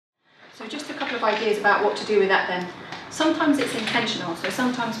So just a couple of ideas about what to do with that then. Sometimes it's intentional, so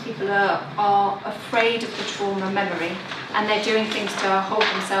sometimes people are afraid of the trauma memory and they're doing things to hold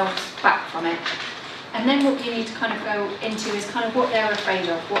themselves back from it. And then what you need to kind of go into is kind of what they're afraid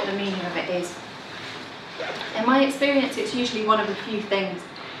of, what the meaning of it is. In my experience, it's usually one of a few things.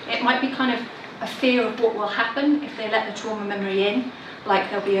 It might be kind of a fear of what will happen if they let the trauma memory in, like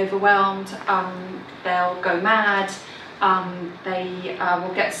they'll be overwhelmed, they'll go mad, they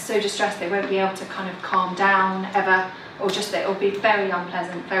will get so distressed they won't be able to kind of calm down ever, or just that it will be very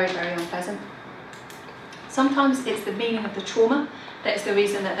unpleasant, very, very unpleasant. Sometimes it's the meaning of the trauma that's the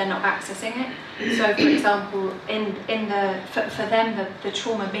reason that they're not accessing it. So for example, for them the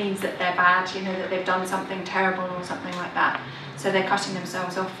trauma means that they're bad, you know, that they've done something terrible or something like that. So they're cutting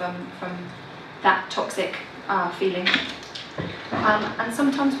themselves off from that toxic feeling. And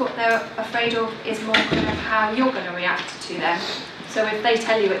sometimes what they're afraid of is more kind of how you're going to react to them. So if they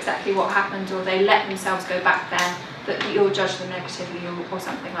tell you exactly what happened or they let themselves go back there, that you'll judge them negatively or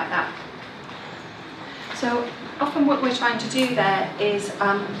something like that. So often what we're trying to do there is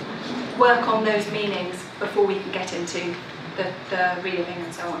work on those meanings before we can get into the reliving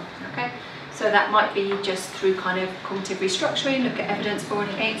and so on. Okay? So that might be just through kind of cognitive restructuring, look at evidence for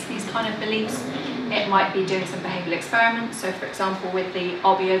and against these kind of beliefs. It might be doing some behavioural experiments. So for example, with the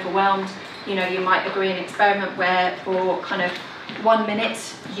I'll be overwhelmed, you know, you might agree an experiment where for kind of 1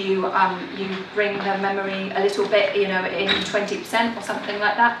 minute you bring the memory a little bit, you know, in 20% or something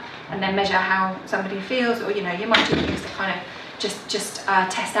like that, and then measure how somebody feels, or you know, you might do things to kind of just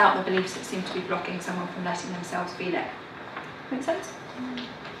test out the beliefs that seem to be blocking someone from letting themselves feel it. Make sense?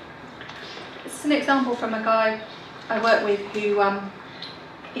 It's an example from a guy I work with who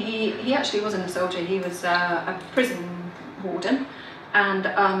he actually wasn't a soldier. He was a prison warden, and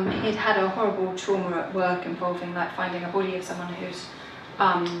he'd had a horrible trauma at work involving like finding a body of someone who'd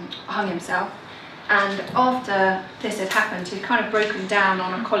hung himself. And after this had happened, he'd kind of broken down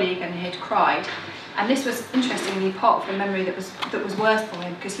on a colleague and he'd cried. And this was interestingly part of the memory that was worse for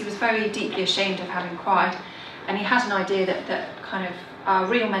him, because he was very deeply ashamed of having cried, and he had an idea that kind of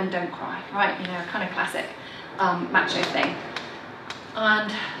real men don't cry, right? You know, kind of classic macho thing.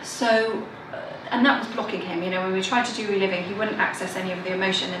 And so, and that was blocking him. You know, when we tried to do reliving, he wouldn't access any of the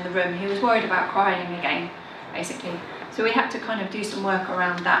emotion in the room. He was worried about crying again, basically. So we had to kind of do some work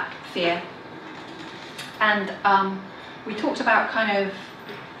around that fear. And we talked about kind of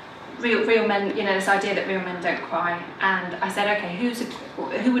real men, you know, this idea that real men don't cry. And I said, okay,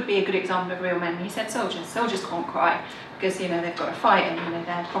 who would be a good example of real men? And he said soldiers. Soldiers can't cry because, you know, they've got to fight and, you know,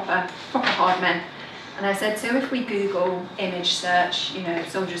 they're proper hard men. And I said, so if we Google image search, you know,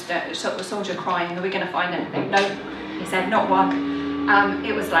 soldier crying, are we going to find anything? No. He said, not one.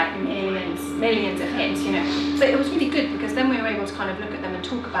 It was like millions of hits, you know. But it was really good because then we were able to kind of look at them and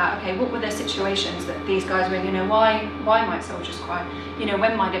talk about, okay, what were the situations that these guys were in, you know, why might soldiers cry? You know,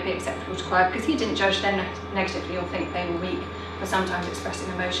 when might it be acceptable to cry? Because he didn't judge them negatively or think they were weak for sometimes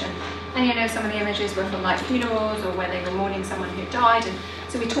expressing emotion. And, you know, some of the images were from like funerals or where they were mourning someone who died. And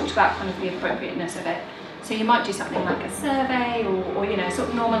so we talked about kind of the appropriateness of it. So you might do something like a survey or you know, sort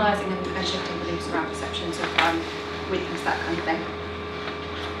of normalising and shifting beliefs around perceptions of weakness, that kind of thing.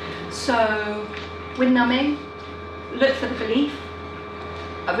 So with numbing, look for the belief,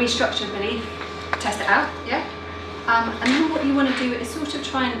 restructure the belief, test it out, yeah? And then what you want to do is sort of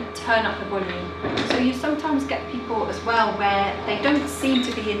try and turn up the volume. So you sometimes get people as well where they don't seem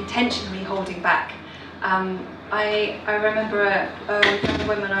to be intentionally holding back. I remember a young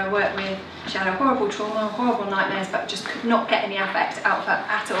woman I worked with, she had a horrible trauma, horrible nightmares, but just could not get any affect out of her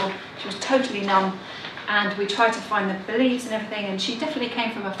at all. She was totally numb. And we tried to find the beliefs and everything, and she definitely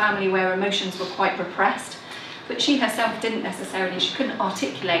came from a family where emotions were quite repressed, but she herself didn't necessarily, she couldn't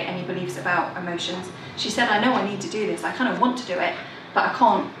articulate any beliefs about emotions. She said, I know I need to do this, I kind of want to do it, but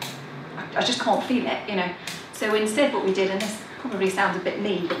I just can't feel it, you know. So instead what we did, and this probably sounds a bit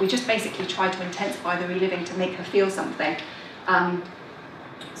mean, but we just basically tried to intensify the reliving to make her feel something.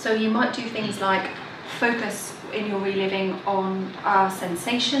 So you might do things like focus in your reliving on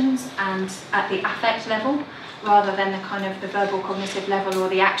sensations and at the affect level, rather than the kind of the verbal cognitive level or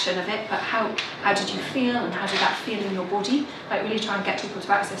the action of it, but how did you feel and how did that feel in your body? Like really try and get people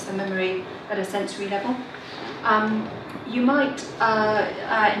to access the memory at a sensory level. You might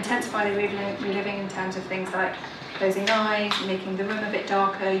intensify the reliving in terms of things like closing eyes, making the room a bit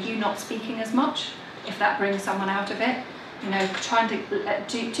darker, you not speaking as much, if that brings someone out of it. You know, trying to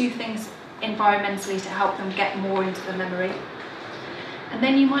do things environmentally to help them get more into the memory. And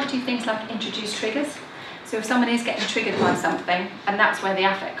then you might do things like introduce triggers. So if someone is getting triggered by something, and that's where the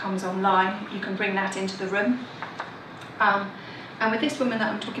affect comes online, you can bring that into the room. And with this woman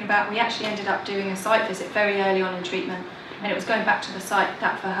that I'm talking about, we actually ended up doing a site visit very early on in treatment, and it was going back to the site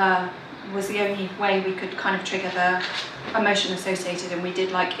that for her was the only way we could kind of trigger the emotion associated, and we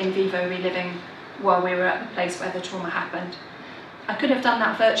did like in vivo reliving while we were at the place where the trauma happened. I could have done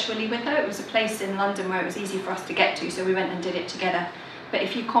that virtually with her. It was a place in London where it was easy for us to get to, so we went and did it together. But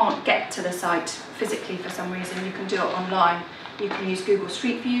if you can't get to the site physically for some reason, you can do it online. You can use Google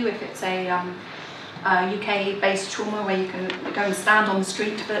Street View if it's a UK-based trauma where you can go and stand on the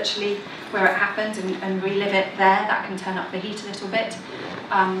street virtually where it happened and relive it there. That can turn up the heat a little bit.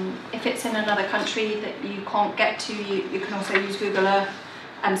 If it's in another country that you can't get to, you can also use Google Earth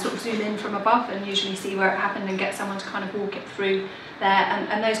and sort of zoom in from above and usually see where it happened and get someone to kind of walk it through there.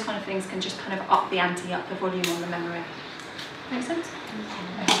 And those kind of things can just kind of up the ante, up the volume on the memory. Make sense?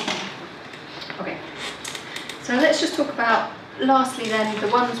 Okay. So let's just talk about, lastly then, the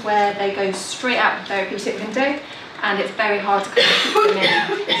ones where they go straight out the therapeutic window and it's very hard to kind of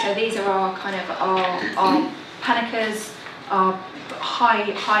keep them in. So these are our kind of our panickers, our high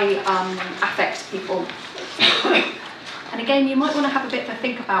affect people. And again, you might want to have a bit of a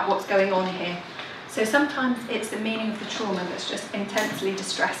think about what's going on here. So sometimes it's the meaning of the trauma that's just intensely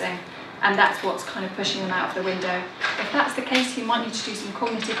distressing, and that's what's kind of pushing them out of the window. If that's the case, you might need to do some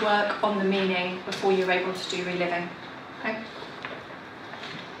cognitive work on the meaning before you're able to do reliving. Okay?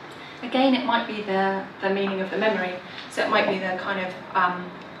 Again, it might be the meaning of the memory. So it might be the kind of,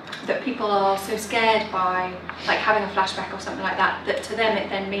 that people are so scared by like having a flashback or something like that, that to them it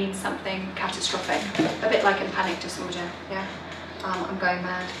then means something catastrophic. A bit like in panic disorder, yeah? I'm going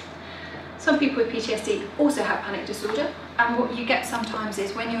mad. Some people with PTSD also have panic disorder, and what you get sometimes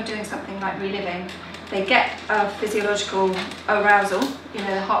is when you're doing something like reliving, they get a physiological arousal, you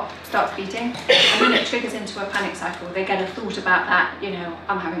know, the heart starts beating, and then it triggers into a panic cycle. They get a thought about that, you know,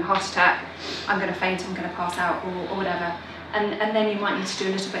 I'm having a heart attack, I'm going to faint, I'm going to pass out, or whatever. And then you might need to do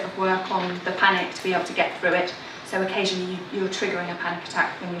a little bit of work on the panic to be able to get through it. So occasionally you're triggering a panic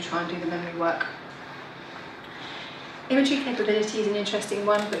attack when you try and do the memory work. Imagery capability is an interesting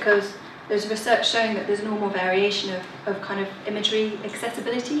one because there's research showing that there's normal variation of kind of imagery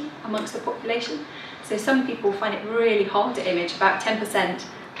accessibility amongst the population. So some people find it really hard to image, about 10%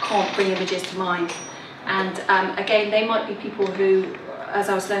 can't bring images to mind. And again, they might be people who, as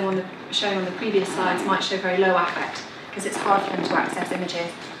I was showing on the previous slides, might show very low affect, because it's hard for them to access images.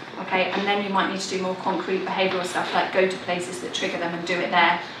 Okay, and then you might need to do more concrete behavioural stuff like go to places that trigger them and do it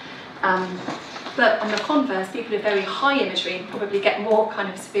there. But on the converse, people with very high imagery probably get more kind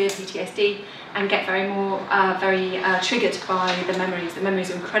of severe PTSD and get very triggered by the memories. The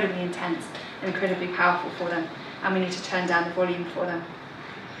memories are incredibly intense and incredibly powerful for them, and we need to turn down the volume for them.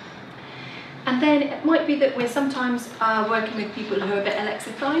 And then it might be that we're sometimes working with people who are a bit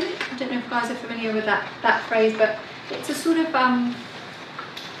alexithymia. I don't know if you guys are familiar with that phrase, but it's a sort of,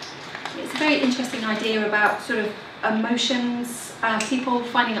 it's a very interesting idea about sort of emotions, people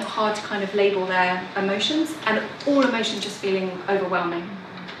finding it hard to kind of label their emotions, and all emotions just feeling overwhelming.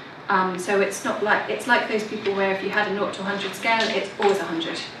 So it's not like, it's like those people where if you had a 0 to 100 scale, it's always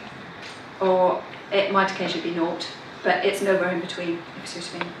 100. Or it might occasionally be 0, but it's nowhere in between, if you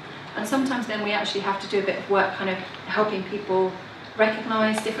see what I mean. And sometimes then we actually have to do a bit of work kind of helping people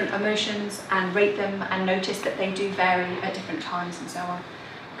recognise different emotions and rate them and notice that they do vary at different times and so on.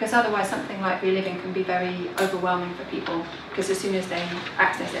 Because otherwise something like reliving can be very overwhelming for people, because as soon as they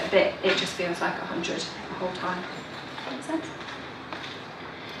access it a bit, it just feels like 100 the whole time. Make sense?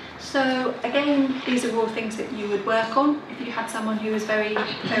 So again, these are all things that you would work on if you had someone who was very,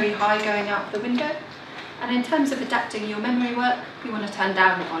 very high going out the window. And in terms of adapting your memory work, you want to turn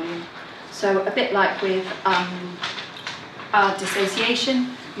down the volume. So a bit like with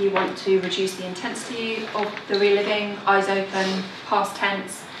dissociation, you want to reduce the intensity of the reliving, eyes open, past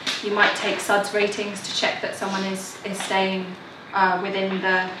tense. You might take SUDS ratings to check that someone is staying within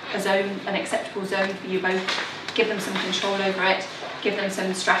a zone, an acceptable zone for you both. Give them some control over it. Give them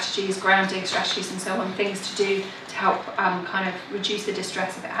some strategies, grounding strategies and so on, things to do to help kind of reduce the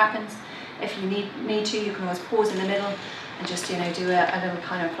distress if it happens. If you need to, you can always pause in the middle and just, you know, do a little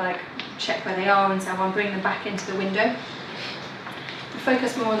kind of like check where they are and so on, bring them back into the window.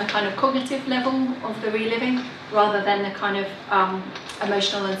 Focus more on the kind of cognitive level of the reliving rather than the kind of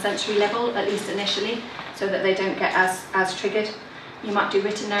emotional and sensory level, at least initially, so that they don't get as triggered. You might do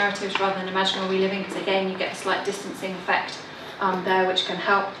written narratives rather than imaginal reliving, because again you get a slight distancing effect there which can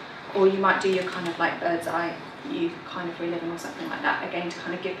help. Or you might do your kind of like bird's eye view kind of reliving or something like that, again to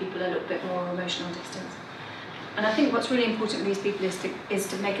kind of give people a little bit more emotional distance. And I think what's really important with these people is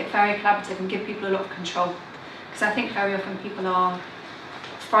to make it very collaborative and give people a lot of control, because I think very often people are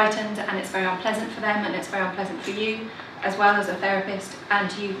frightened and it's very unpleasant for them and it's very unpleasant for you as well as a therapist,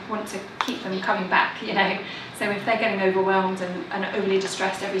 and you want to keep them coming back, you know. So if they're getting overwhelmed and overly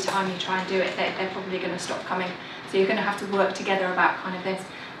distressed every time you try and do it, they're probably going to stop coming. So you're going to have to work together about kind of this.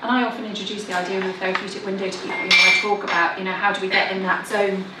 And I often introduce the idea of a therapeutic window to people. You know, I talk about, you know, how do we get in that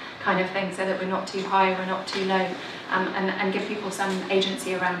zone kind of thing so that we're not too high, we're not too low, and give people some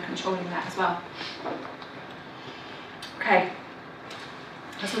agency around controlling that as well. Okay,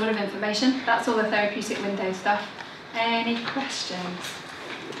 that's a lot of information. That's all the therapeutic window stuff. Any questions?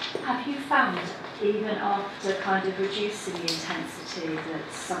 Have you found, even after kind of reducing the intensity,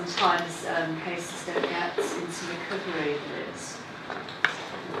 that sometimes cases don't get into recovery, that it's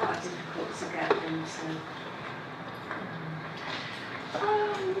quite difficult to get them to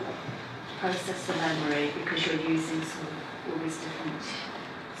process the memory because you're using sort of all these different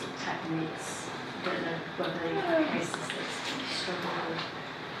sort of techniques? I don't know whether you have cases that struggle with.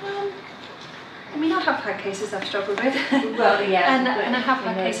 I mean, I have had cases I've struggled with. Well, yeah. and I have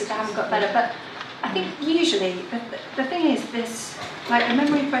had cases that haven't got better, but I think usually the thing is this, like the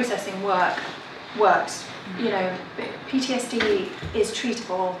memory processing works. You know, PTSD is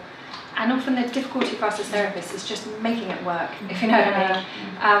treatable, and often the difficulty for us as therapists is just making it work, if you know what I mean.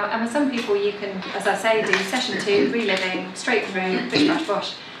 And with some people you can, as I say, do session 2, reliving, straight through, bish bash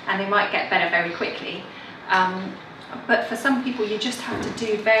bosh, and they might get better very quickly. But for some people you just have to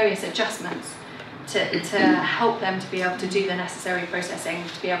do various adjustments to help them to be able to do the necessary processing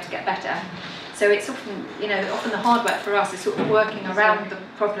to be able to get better. So it's often, you know, often the hard work for us is sort of working around the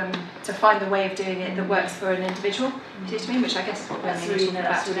problem to find the way of doing it that works for an individual. You see what I mean? Which I guess is what we're talking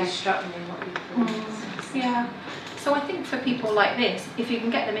about today. That's really struck me what you've done. Yeah. So I think for people like this, if you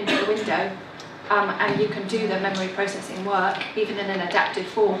can get them into the window and you can do the memory processing work, even in an adaptive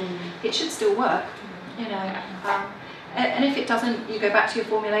form, it should still work. You know. And if it doesn't, you go back to your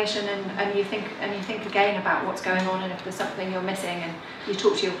formulation and you think again about what's going on and if there's something you're missing, and you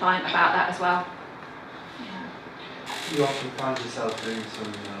talk to your client about that as well. Yeah. You often find yourself doing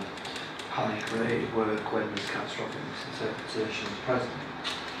some panic-related work when there's catastrophic misinterpretation present.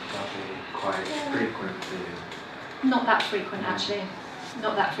 That'll be quite frequent for you. Not that frequent, actually.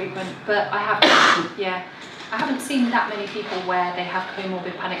 Not that frequent, but I have. Yeah, I haven't seen that many people where they have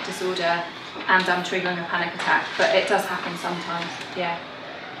comorbid panic disorder and I'm triggering a panic attack, but it does happen sometimes, yeah.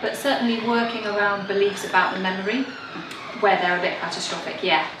 But certainly working around beliefs about the memory, where they're a bit catastrophic,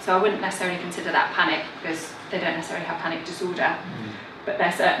 yeah. So I wouldn't necessarily consider that panic, because they don't necessarily have panic disorder, but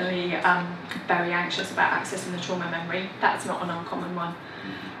they're certainly very anxious about accessing the trauma memory. That's not an uncommon one,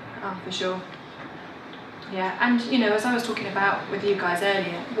 for sure. Yeah, and you know, as I was talking about with you guys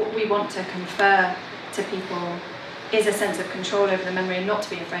earlier, what we want to confer to people is a sense of control over the memory and not to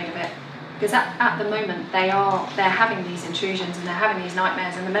be afraid of it. Because at the moment they're having these intrusions and they're having these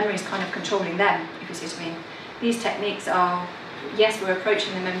nightmares and the memory is kind of controlling them, if you see what I mean. These techniques are, yes, we're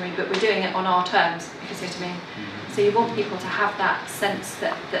approaching the memory, but we're doing it on our terms, if you see what I mean. So you want people to have that sense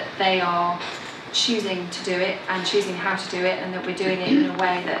that they are choosing to do it and choosing how to do it, and that we're doing it in a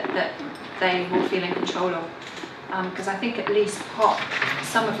way that they will feel in control of. Because I think at least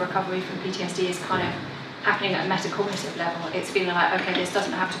some of recovery from PTSD is kind of happening at a metacognitive level. It's feeling like, okay, this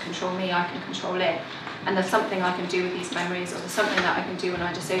doesn't have to control me, I can control it. And there's something I can do with these memories, or there's something that I can do when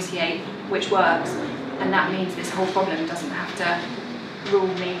I dissociate, which works. And that means this whole problem doesn't have to rule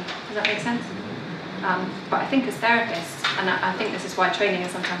me. Does that make sense? But I think as therapists, and I think this is why training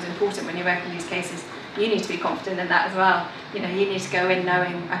is sometimes important when you're working these cases, you need to be confident in that as well. You know, you need to go in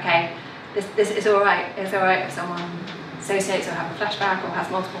knowing, okay, this is all right. It's all right if someone associates or have a flashback or has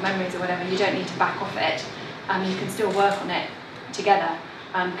multiple memories or whatever. You don't need to back off it. You can still work on it together,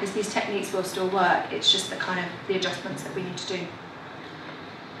 because these techniques will still work. It's just the adjustments that we need to do.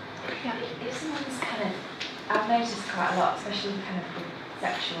 Yeah. If someone's I've noticed quite a lot, especially kind of with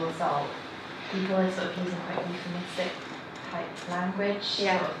sexual assault, people are sort of using quite euphemistic type language.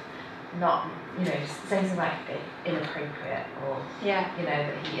 Yeah. Sort of not, you know, saying something like inappropriate, or Yeah. you know,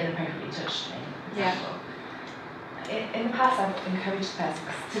 that he inappropriately touched me, for Yeah. example. In the past, I've encouraged the person,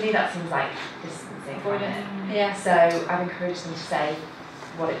 because to me that seems like distancing from it. Yeah. So I've encouraged them to say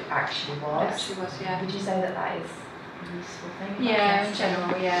what it actually was. It actually was, yeah. Would you say that is a useful thing? Yeah, in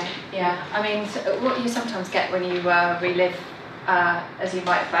general, yeah. I mean, what you sometimes get when you relive, as you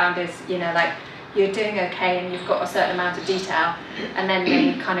might have found, is, you know, like, you're doing okay and you've got a certain amount of detail, and then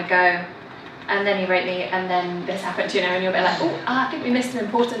they kind of go, and then he raped me, and then this happened, you know, and you'll be like, oh, I think we missed an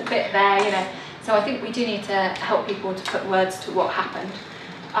important bit there, you know. So I think we do need to help people to put words to what happened.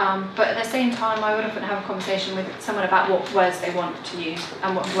 But at the same time, I would often have a conversation with someone about what words they want to use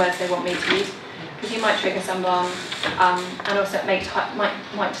and what words they want me to use. because you might trigger someone, and also it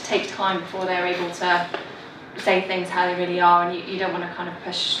might take time before they're able to say things how they really are, and you don't want to kind of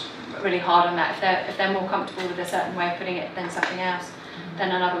push really hard on that. If they're more comfortable with a certain way of putting it than something else,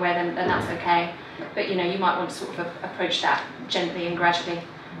 then another way, then that's okay. But you might want to sort of approach that gently and gradually,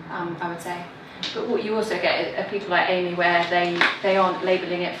 I would say. But what you also get are people like Amy, where they aren't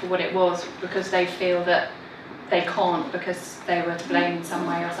labelling it for what it was because they feel that they can't because they were to blame in some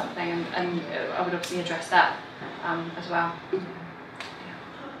way or something, and I would obviously address that as well.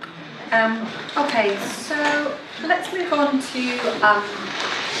 Okay, so let's move on to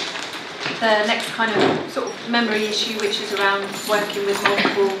the next kind of sort of memory issue, which is around working with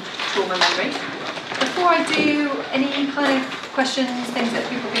multiple trauma memory. Before I do, any kind of questions, things that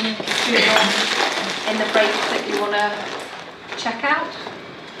people can do in the break that you want to check out?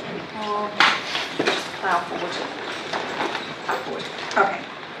 Or just plough forward? Plough forward. Okay.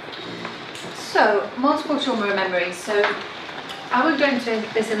 So, multiple trauma memories. So, I won't go into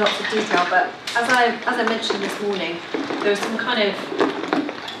this in lots of detail, but as I mentioned this morning, there are some kind of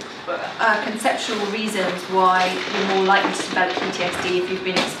conceptual reasons why you're more likely to develop PTSD if you've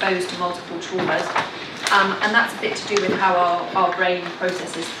been exposed to multiple traumas, and that's a bit to do with how our brain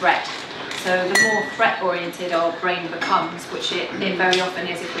processes threat. So the more threat-oriented our brain becomes, which it very often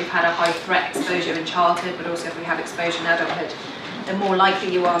is if we've had a high threat exposure in childhood, but also if we have exposure in adulthood, the more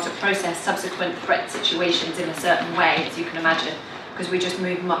likely you are to process subsequent threat situations in a certain way, as you can imagine, because we just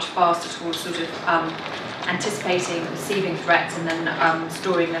move much faster towards sort of anticipating, perceiving threats and then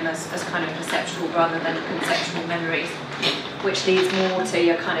storing them as kind of perceptual rather than conceptual memories, which leads more to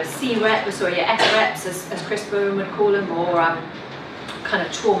your kind of C-reps or your S-reps, as Chris Bowen would call them, or kind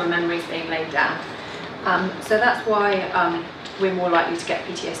of trauma memories being laid down. So that's why we're more likely to get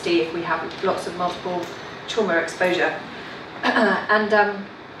PTSD if we have lots of multiple trauma exposure. And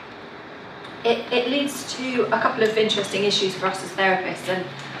it leads to a couple of interesting issues for us as therapists. And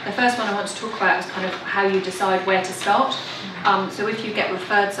the first one I want to talk about is kind of how you decide where to start. So if you get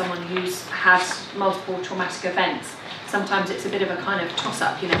referred someone who's had multiple traumatic events, sometimes it's a bit of a kind of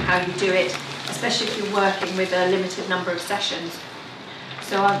toss-up, how you do it, especially if you're working with a limited number of sessions.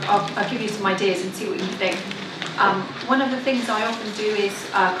 So I'll give you some ideas and see what you think. One of the things I often do is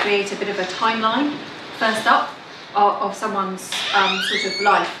create a bit of a timeline, first up, of someone's sort of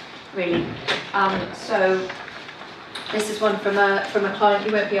life, really. So this is one from a client.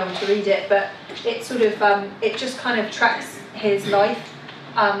 You won't be able to read it, but it sort of it just kind of tracks his life,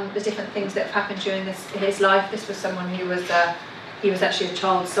 the different things that have happened during his life. This was someone who was he was actually a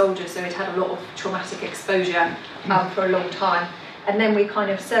child soldier, so he'd had a lot of traumatic exposure for a long time. And then we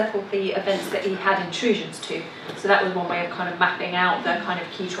kind of circled the events that he had intrusions to. So that was one way of kind of mapping out the kind of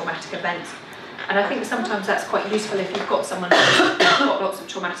key traumatic events. And I think sometimes that's quite useful if you've got someone who's got lots of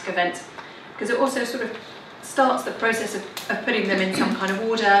traumatic events, because it also sort of starts the process of putting them in some kind of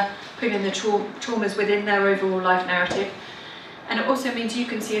order, putting the traumas within their overall life narrative. And it also means you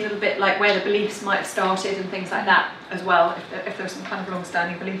can see a little bit like where the beliefs might have started and things like that as well, if there's some kind of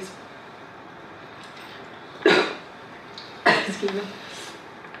long-standing beliefs. Excuse me.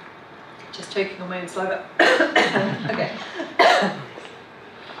 Just choking on my own saliva. Okay.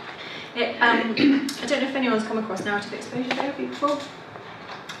 I don't know if anyone's come across narrative exposure therapy before,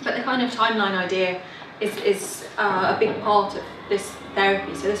 but the kind of timeline idea is a big part of this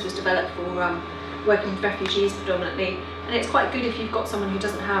therapy. So this was developed for working with refugees predominantly, and it's quite good if you've got someone who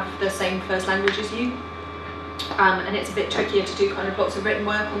doesn't have the same first language as you, and it's a bit trickier to do kind of lots of written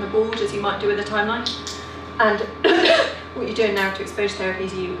work on the board as you might do with a timeline. And what you do in narrative exposure therapy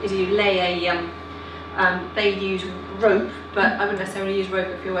is you lay a they use rope, but I wouldn't necessarily use rope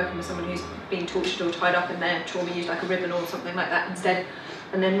if you're working with someone who's been tortured or tied up in their trauma. Use like a ribbon or something like that instead.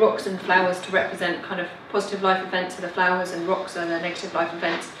 And then rocks and flowers to represent kind of positive life events are the flowers, and rocks are the negative life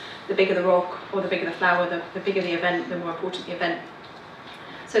events. The bigger the rock or the bigger the flower, the bigger the event, the more important the event.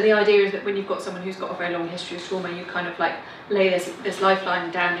 So the idea is that when you've got someone who's got a very long history of trauma, you kind of like lay this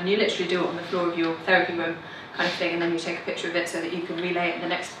lifeline down, and you literally do it on the floor of your therapy room kind of thing, and then you take a picture of it so that you can relay it the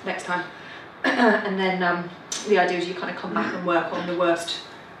next time. And then the idea is you kind of come back and work on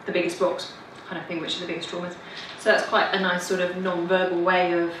the biggest rocks kind of thing, which are the biggest traumas. So that's quite a nice sort of non-verbal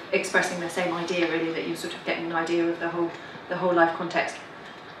way of expressing the same idea, really, that you're sort of getting an idea of the whole life context.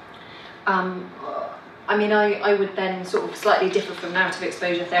 I mean, I would then sort of slightly differ from narrative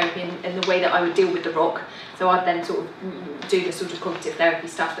exposure therapy in the way that I would deal with the rock. So I'd then sort of do the sort of cognitive therapy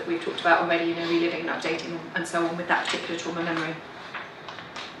stuff that we've talked about already, reliving and updating and so on with that particular trauma memory.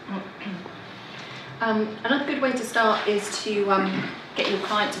 Another good way to start is to get your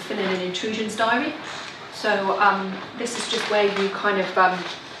client to fill in an intrusions diary. So this is just where you kind of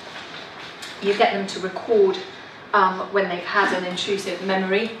you get them to record when they've had an intrusive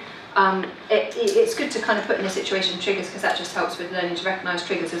memory. It's good to kind of put in a situation triggers, because that just helps with learning to recognise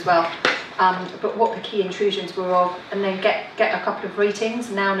triggers as well. But what the key intrusions were of, and then get a couple of ratings.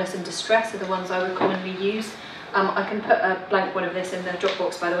 Nowness and distress are the ones I would commonly use. I can put a blank one of this in the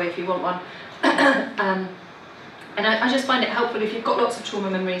Dropbox, by the way, if you want one. And I just find it helpful if you've got lots of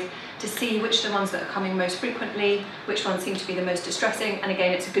trauma memories to see which are the ones that are coming most frequently, which ones seem to be the most distressing, and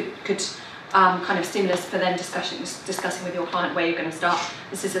again, it's a good kind of stimulus for then discussing with your client where you're going to start.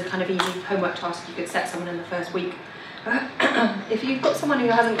 This is a kind of easy homework task you could set someone in the first week. If you've got someone who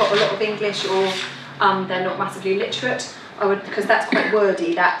hasn't got a lot of English, or they're not massively literate, I would, because that's quite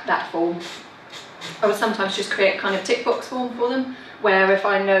wordy, that form, I would sometimes just create a kind of tick box form for them, where if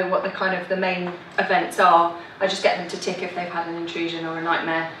I know what the main events are, I just get them to tick if they've had an intrusion or a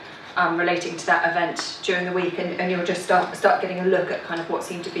nightmare relating to that event during the week, and you'll just start getting a look at kind of what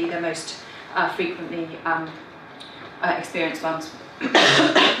seem to be the most frequently experienced ones.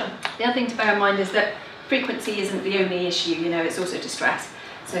 The other thing to bear in mind is that frequency isn't the only issue, you know, it's also distress.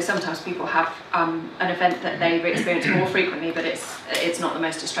 So sometimes people have an event that they experience more frequently, but it's not the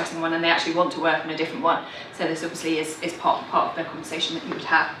most distressing one, and they actually want to work on a different one. So this obviously is part of the conversation that you would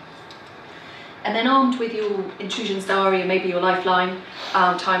have. And then armed with your intrusions diary, or maybe your lifeline,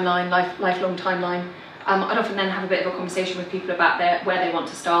 timeline, lifelong timeline, I'd often then have a bit of a conversation with people about where they want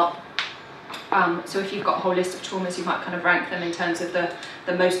to start. So if you've got a whole list of traumas, you might kind of rank them in terms of the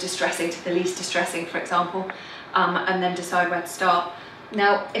most distressing to the least distressing, for example, and then decide where to start.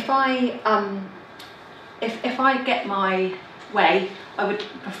 Now, if I get my way, I would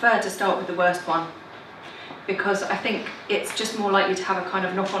prefer to start with the worst one, because I think it's just more likely to have a kind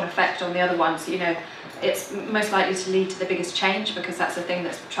of knock-on effect on the other ones. You know, it's most likely to lead to the biggest change, because that's the thing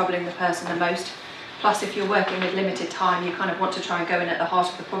that's troubling the person the most. Plus, if you're working with limited time, you kind of want to try and go in at the heart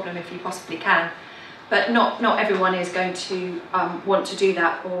of the problem if you possibly can. But not everyone is going to want to do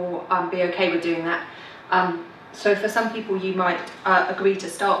that, or be okay with doing that. So for some people, you might agree to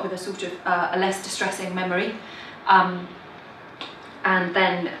start with a sort of a less distressing memory. And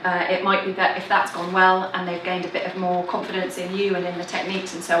then it might be that if that's gone well and they've gained a bit of more confidence in you and in the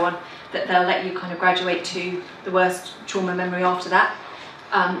techniques and so on, that they'll let you kind of graduate to the worst trauma memory after that.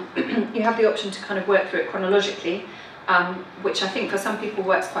 You have the option to kind of work through it chronologically, which I think for some people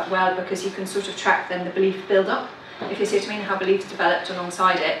works quite well, because you can sort of track then the belief build up, if you see what I mean, how beliefs developed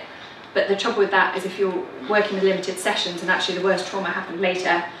alongside it. But the trouble with that is if you're working with limited sessions and actually the worst trauma happened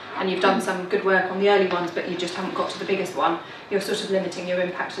later, and you've done some good work on the early ones but you just haven't got to the biggest one, you're sort of limiting your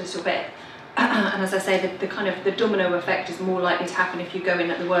impact a little bit. And as I say, the kind of the domino effect is more likely to happen if you go in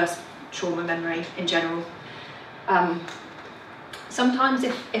at the worst trauma memory in general. Sometimes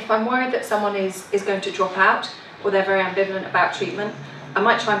if I'm worried that someone is going to drop out, or they're very ambivalent about treatment, I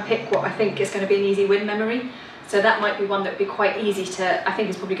might try and pick what I think is going to be an easy win memory. So that might be one that would be quite easy to, I think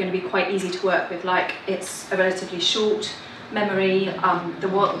it's probably going to be quite easy to work with, like it's a relatively short memory, there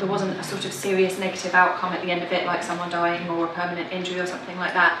wasn't a sort of serious negative outcome at the end of it, like someone dying or a permanent injury or something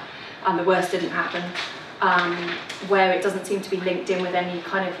like that, and the worst didn't happen, where it doesn't seem to be linked in with any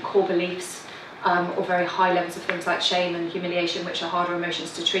kind of core beliefs, or very high levels of things like shame and humiliation, which are harder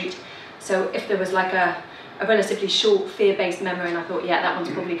emotions to treat. So if there was like a relatively short fear-based memory and I thought, yeah, that one's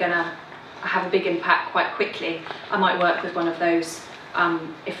probably going to have a big impact quite quickly, I might work with one of those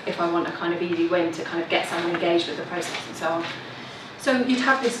if I want a kind of easy win to kind of get someone engaged with the process and so on. So you'd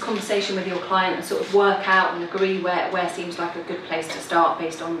have this conversation with your client and sort of work out and agree where seems like a good place to start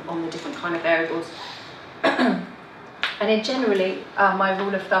based on the different kind of variables. And then generally, my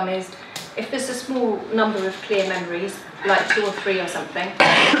rule of thumb is, if there's a small number of clear memories, like 2 or 3 or something,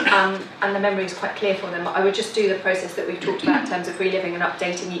 and the memory is quite clear for them, I would just do the process that we've talked about in terms of reliving and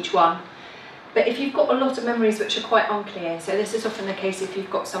updating each one. But if you've got a lot of memories which are quite unclear, so this is often the case if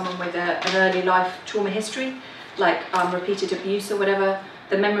you've got someone with an early life trauma history, like repeated abuse or whatever,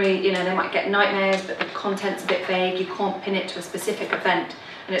 the memory, you know, they might get nightmares, but the content's a bit vague, you can't pin it to a specific event,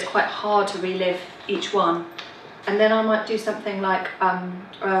 and it's quite hard to relive each one. And then I might do something like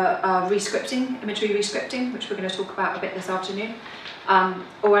rescripting, imagery rescripting, which we're going to talk about a bit this afternoon.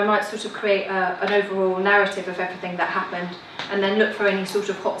 Or I might sort of create an overall narrative of everything that happened, and then look for any sort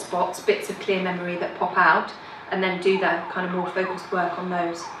of hotspots, bits of clear memory that pop out, and then do that kind of more focused work on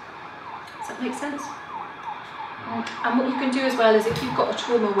those. Does that make sense? And what you can do as well is, if you've got a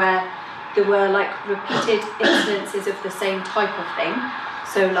trauma where there were like repeated incidences of the same type of thing,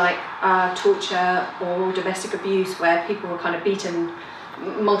 so like torture or domestic abuse where people were kind of beaten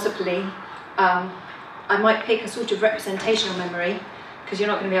multiply, I might pick a sort of representational memory, because you're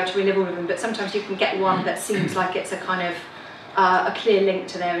not going to be able to relive all of them, but sometimes you can get one that seems like it's a kind of a clear link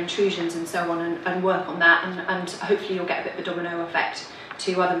to their intrusions and so on, and work on that, and hopefully you'll get a bit of a domino effect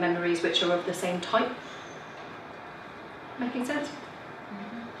to other memories which are of the same type. Making sense?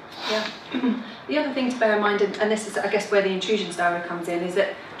 Yeah. The other thing to bear in mind, and this is I guess where the intrusions diary comes in, is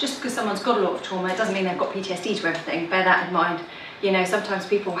that just because someone's got a lot of trauma, it doesn't mean they've got PTSD to everything. Bear that in mind. You know, sometimes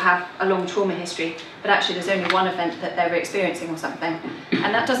people have a long trauma history, but actually there's only one event that they're experiencing or something.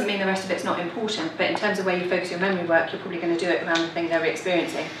 And that doesn't mean the rest of it's not important, but in terms of where you focus your memory work, you're probably going to do it around the thing they're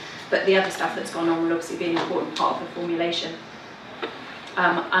experiencing. But the other stuff that's gone on will obviously be an important part of the formulation.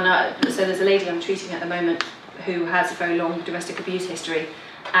 So there's a lady I'm treating at the moment who has a very long domestic abuse history,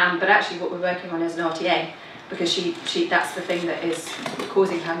 but actually what we're working on is an RTA, because she that's the thing that is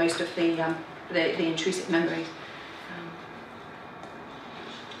causing her most of the intrusive memories.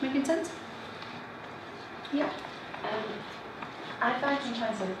 Making sense? Yeah. I find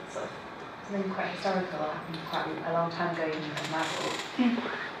sometimes sort of something quite historical happened quite a long time ago in my book.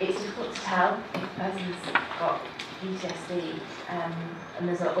 It's difficult to tell if a person's got PTSD, and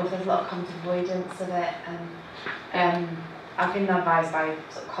there's a lot of common avoidance of it. I've been advised by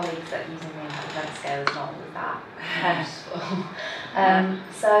sort of colleagues that using the event scale is not always that useful.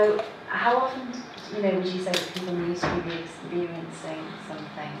 So how often, would you say that people need to be experiencing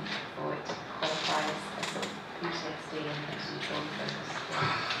something for it to qualify as a sort of PTSD and trauma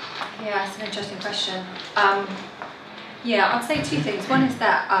focus? Yeah, it's an interesting question. Yeah, I'd say two things. One is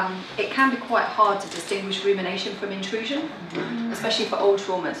that it can be quite hard to distinguish rumination from intrusion, especially for old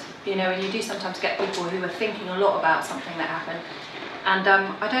traumas. And you do sometimes get people who are thinking a lot about something that happened. And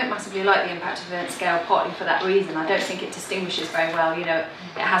I don't massively like the impact event scale, partly for that reason. I don't think it distinguishes very well. It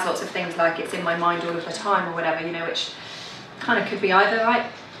has lots of things like it's in my mind all of the time or whatever, which kind of could be either, right?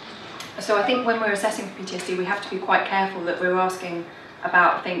 So I think when we're assessing for PTSD, we have to be quite careful that we're asking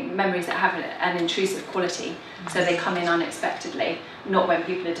about memories that have an intrusive quality, so they come in unexpectedly, not when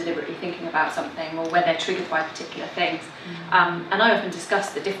people are deliberately thinking about something or when they're triggered by particular things. And I often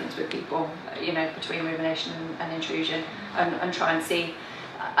discuss the difference with people, between rumination and intrusion, and try and see.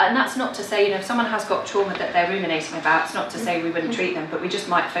 And that's not to say, if someone has got trauma that they're ruminating about, it's not to say we wouldn't treat them, but we just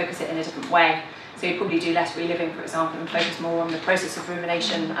might focus it in a different way. So you probably do less reliving, for example, and focus more on the process of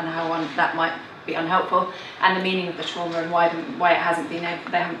rumination and how that might be unhelpful, and the meaning of the trauma and why they haven't been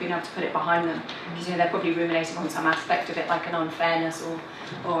able to put it behind them, because they're probably ruminating on some aspect of it, like an unfairness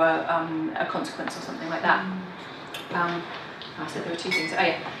or a consequence or something like that. I said there were two things. Oh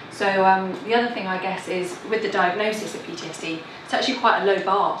yeah. So the other thing I guess is with the diagnosis of PTSD, it's actually quite a low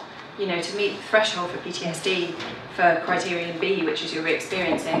bar. To meet the threshold for PTSD for criterion B, which is you're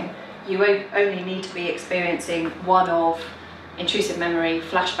experiencing, you only need to be experiencing one of intrusive memory,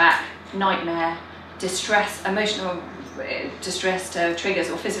 flashback, nightmare, distress, emotional distress to triggers,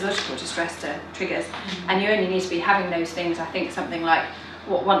 or physiological distress to triggers, and you only need to be having those things, I think, something like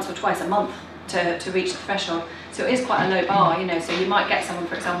once or twice a month to reach the threshold. So it is quite a low bar, so you might get someone,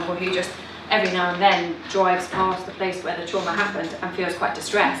 for example, who just every now and then drives past the place where the trauma happened and feels quite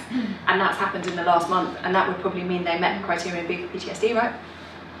distressed, and that's happened in the last month, and that would probably mean they met criterion B for PTSD, right?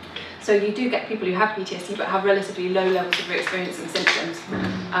 So you do get people who have PTSD but have relatively low levels of experiencing symptoms.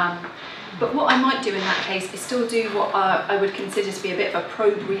 But what I might do in that case is still do what I would consider to be a bit of a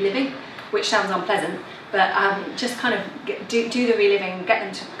probe reliving, which sounds unpleasant, but just kind of do the reliving, get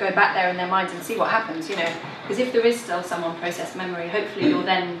them to go back there in their minds and see what happens, because if there is still some unprocessed memory, hopefully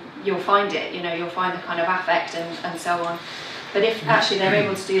you'll find it, you'll find the kind of affect and so on. But if actually they're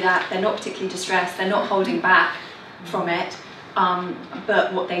able to do that, they're not particularly distressed, they're not holding back from it,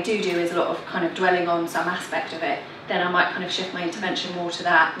 but what they do is a lot of kind of dwelling on some aspect of it, then I might kind of shift my intervention more to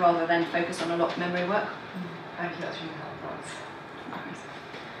that rather than focus on a lot of memory work. Thank you, that's really helpful.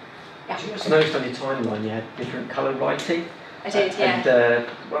 Yeah. I noticed on your timeline you had different colour writing. I did, yeah. And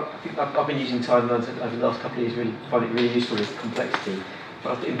I think I've been using timelines over the last couple of years, really find it really useful with complexity.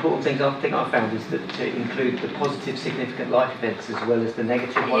 But the important things I think I've found is that to include the positive, significant life events as well as the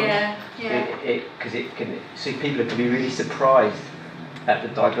negative ones. Yeah. Because it can, so people can be really surprised at the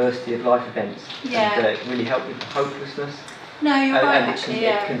diversity of life events. Yeah. And really help with hopelessness. No, you're right, and actually,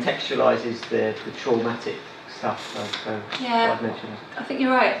 it contextualises the traumatic stuff. Yeah. I've mentioned. I think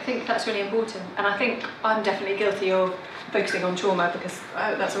you're right. I think that's really important, and I think I'm definitely guilty of focusing on trauma because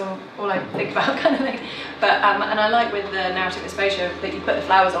that's all I think about, kind of thing. But and I like with the narrative exposure that you put the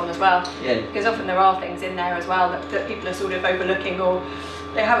flowers on as well. Yeah. Because often there are things in there as well that people are sort of overlooking, or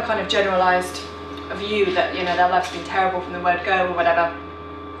they have a kind of generalised view that their life's been terrible from the word go or whatever.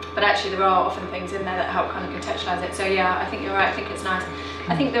 But actually there are often things in there that help kind of contextualise it. So yeah, I think you're right. I think it's nice.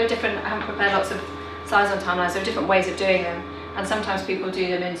 I think there are different. I haven't prepared lots of slides on timelines. There are different ways of doing them, and sometimes people do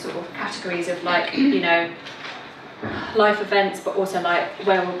them in sort of categories of like life events, but also like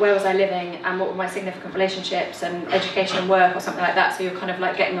where was I living and what were my significant relationships and education and work or something like that. So you're kind of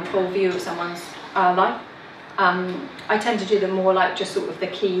like getting a full view of someone's life. I tend to do them more like just sort of the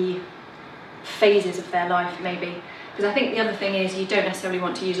key phases of their life maybe. Because I think the other thing is you don't necessarily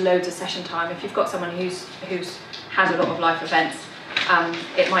want to use loads of session time. If you've got someone who's has a lot of life events,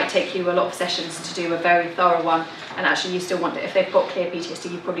 it might take you a lot of sessions to do a very thorough one, and actually you still want to, if they've got clear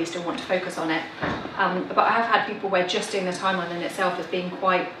PTSD, you probably still want to focus on it. But I have had people where just doing the timeline in itself has been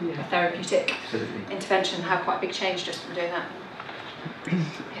quite a therapeutic intervention, have quite a big change just from doing that.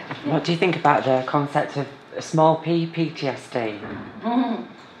 Yeah. What do you think about the concept of small p PTSD?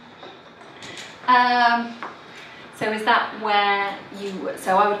 So is that where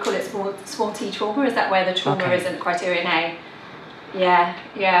so I would call it small t trauma, is that where the trauma isn't criterion A? Yeah.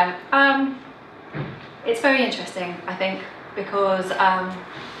 It's very interesting, I think, because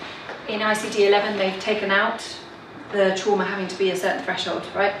in ICD-11 they've taken out the trauma having to be a certain threshold,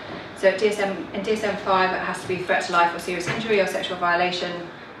 right? So in DSM-5 it has to be threat to life or serious injury or sexual violation,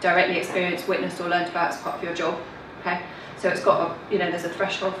 directly experienced, witnessed or learned about as part of your job, okay? So it's got there's a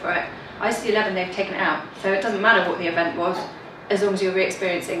threshold for it. ICD-11 they've taken it out, so it doesn't matter what the event was, as long as you're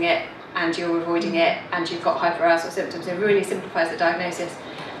re-experiencing it and you're avoiding it and you've got hyperarousal symptoms. It really simplifies the diagnosis.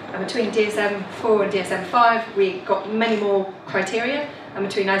 And between DSM-4 and DSM-5 we got many more criteria, and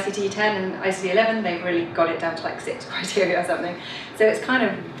between ICD-10 and ICD-11 they've really got it down to like 6 criteria or something. So it's kind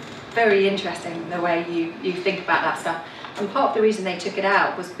of very interesting the way you think about that stuff. And part of the reason they took it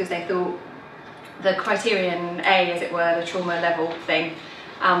out was because they thought the criterion A, as it were, the trauma level thing,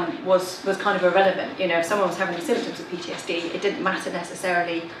 was kind of irrelevant. You know, if someone was having the symptoms of PTSD, it didn't matter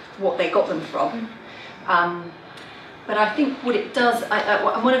necessarily what they got them from. But I think what it does,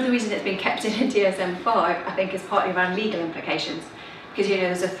 one of the reasons it's been kept in DSM-5, I think, is partly around legal implications.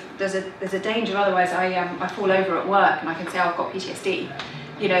 Because there's a danger otherwise I fall over at work and I can say, oh, I've got PTSD.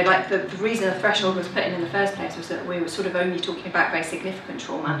 You know, like the reason the threshold was put in the first place was that we were sort of only talking about very significant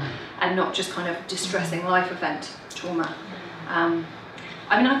trauma and not just kind of distressing life event trauma.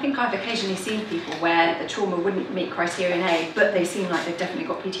 I mean, I think I've occasionally seen people where the trauma wouldn't meet criterion A, but they seem like they've definitely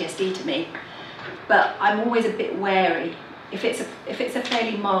got PTSD to me. But I'm always a bit wary. If it's a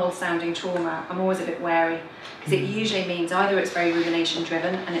fairly mild sounding trauma, I'm always a bit wary, because it usually means either it's very rumination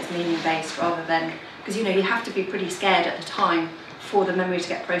driven and it's meaning based rather than, because you have to be pretty scared at the time for the memory to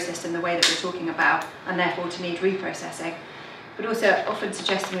get processed in the way that we're talking about, and therefore to need reprocessing. But also often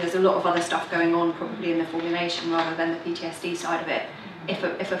suggesting there's a lot of other stuff going on probably in the formulation rather than the PTSD side of it, if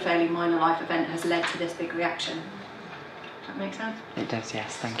a fairly minor life event has led to this big reaction. Does that make sense? It does,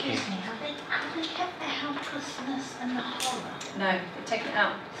 yes, thank you. Excuse me, have they kept the helplessness and the horror? No, they've taken it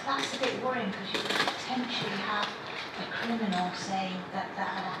out. So that's a bit worrying, because you could potentially have a criminal saying that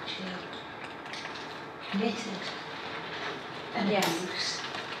had actually committed an abuse,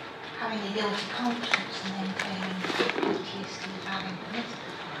 having a guilty conscience and then claiming PTSD of having committed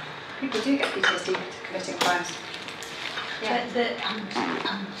the crime. People do get PTSD for committing crimes. Yeah. But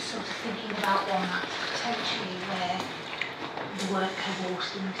I'm sort of thinking about one that's potentially where the work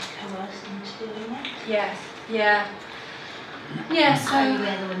coerced into doing it. Yes. Yeah. Yeah. So. Either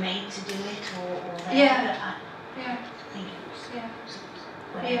where they were made to do it or they. Yeah. I think it was.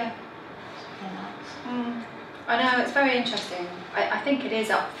 Yeah. Something else. I know, it's very interesting. I think it is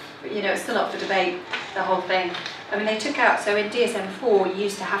up, it's still up for debate, the whole thing. I mean, they took out, so in DSM-4 you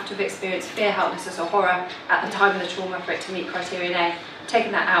used to have to have experienced fear, helplessness or horror at the time of the trauma for it to meet criterion A.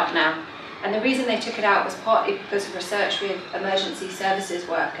 Taken that out now. And the reason they took it out was partly because of research with emergency services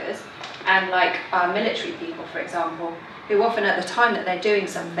workers and like military people, for example, who often at the time that they're doing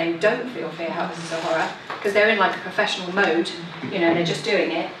something don't feel fear, helplessness or horror, because they're in like a professional mode, they're just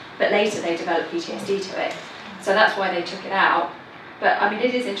doing it, but later they develop PTSD to it. So that's why they took it out. But I mean,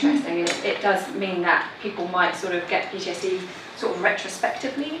 it is interesting. It does mean that people might sort of get PTSD sort of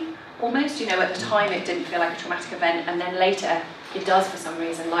retrospectively, almost. At the time it didn't feel like a traumatic event, and then later it does for some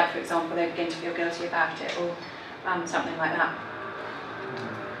reason. Like, for example, they begin to feel guilty about it, or something like that.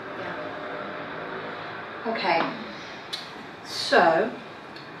 Yeah. Okay. So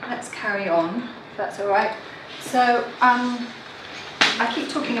let's carry on, if that's all right. So I keep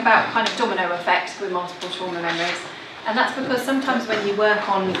talking about kind of domino effect with multiple trauma memories, and that's because sometimes when you work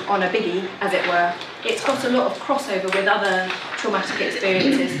on a biggie, as it were, it's got a lot of crossover with other traumatic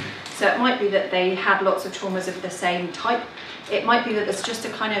experiences. So it might be that they had lots of traumas of the same type. It might be that there's just a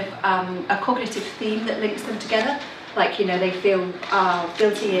kind of a cognitive theme that links them together. Like, they feel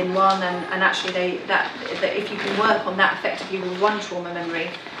guilty in one, and actually that if you can work on that effectively with one trauma memory,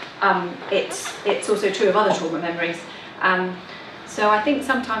 it's also true of other trauma memories. So I think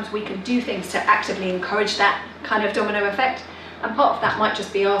sometimes we can do things to actively encourage that kind of domino effect, and part of that might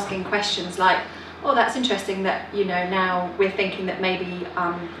just be asking questions like, oh, that's interesting that, you know, now we're thinking that maybe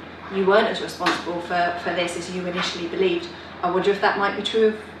you weren't as responsible for this as you initially believed. I wonder if that might be true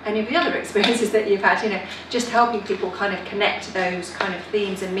of any of the other experiences that you've had, you know, just helping people kind of connect those kind of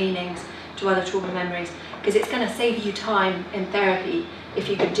themes and meanings to other trauma memories, because it's going to save you time in therapy if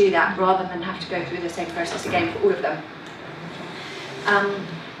you could do that rather than have to go through the same process again for all of them.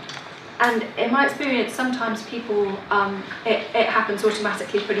 And in my experience, sometimes people, it happens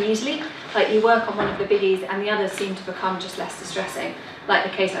automatically pretty easily. Like you work on one of the biggies and the others seem to become just less distressing. Like the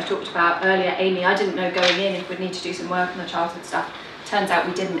case I talked about earlier, Amy, I didn't know going in if we'd need to do some work on the childhood stuff. Turns out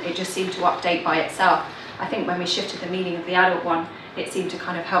we didn't, it just seemed to update by itself. I think when we shifted the meaning of the adult one, it seemed to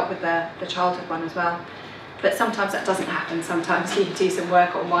kind of help with the childhood one as well. But sometimes that doesn't happen. Sometimes you do some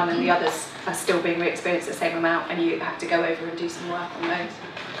work on one and the others are still being re-experienced the same amount and you have to go over and do some work on those.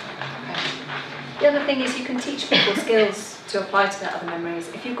 Okay. The other thing is you can teach people skills to apply to their other memories.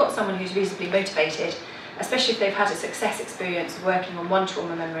 If you've got someone who's reasonably motivated, especially if they've had a success experience working on one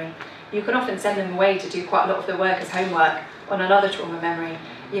trauma memory, you can often send them away to do quite a lot of the work as homework on another trauma memory.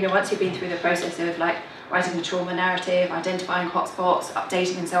 You know, once you've been through the process of like writing the trauma narrative, identifying hotspots,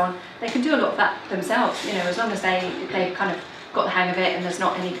 updating and so on, they can do a lot of that themselves, you know, as long as they've kind of got the hang of it and there's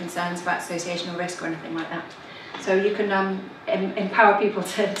not any concerns about associational risk or anything like that. So you can empower people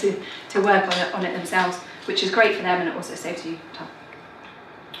to work on it themselves, which is great for them and it also saves you time.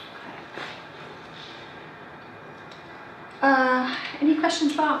 Any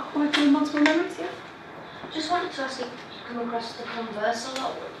questions about working on multiple memories? Yeah? Just wanted to ask you, come across the converse a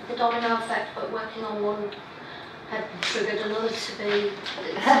lot, the domino effect, but working on one had triggered another to be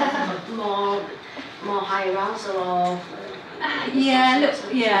more high arousal or... Yeah, a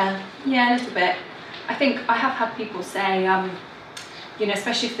little bit. I think I have had people say, you know,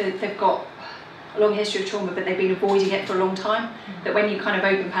 especially if they've got a long history of trauma but they've been avoiding it for a long time, that when you kind of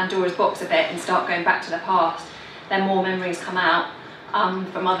open Pandora's box a bit and start going back to the past, then more memories come out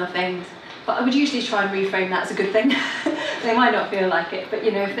from other things. But I would usually try and reframe that as a good thing. They might not feel like it, but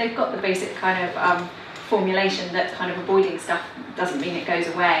you know, if they've got the basic kind of formulation that kind of avoiding stuff doesn't mean it goes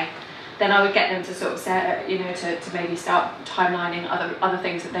away, then I would get them to sort of say, you know, to maybe start timelining other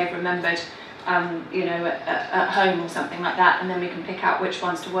things that they've remembered, you know, at home or something like that, and then we can pick out which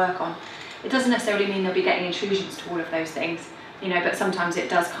ones to work on. It doesn't necessarily mean they'll be getting intrusions to all of those things, you know, but sometimes it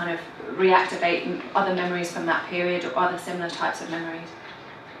does kind of reactivate other memories from that period or other similar types of memories.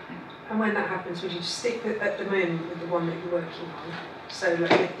 And when that happens, would you stick with, at the moment with the one that you're working on? So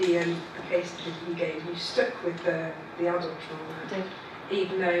like with the case that you gave, you stuck with the adult trauma, I did.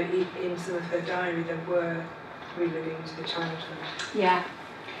 Even though in some of her diary there were reliving to the childhood. Yeah.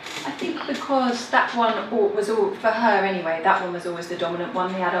 I think because that one was all, for her anyway, that one was always the dominant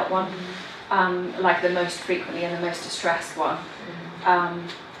one, the adult one, like the most frequently and the most distressed one.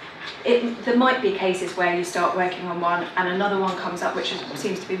 There might be cases where you start working on one and another one comes up which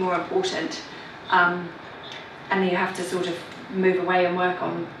seems to be more important, and you have to sort of move away and work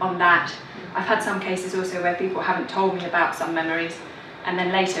on that. I've had some cases also where people haven't told me about some memories, and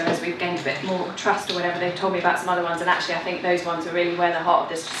then later, as we've gained a bit more trust or whatever, they've told me about some other ones, and actually I think those ones are really where the heart of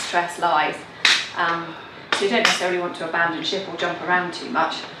this stress lies. So you don't necessarily want to abandon ship or jump around too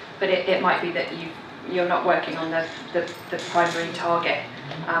much, but it might be that you're not working on the primary target,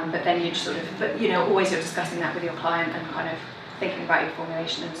 but then you sort of, but you know, always you're discussing that with your client and kind of thinking about your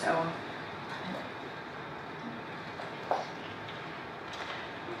formulation and so on.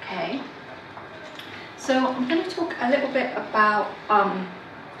 Okay. So I'm going to talk a little bit about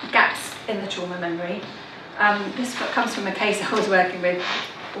gaps in the trauma memory. This comes from a case I was working with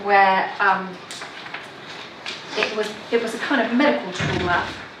where it was a kind of medical trauma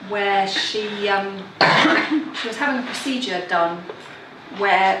where she was having a procedure done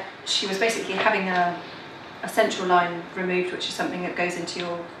where she was basically having a central line removed, which is something that goes into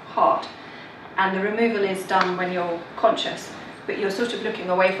your heart, and the removal is done when you're conscious, but you're sort of looking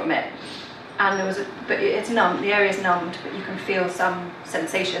away from it. And but it's numb, the area is numbed, but you can feel some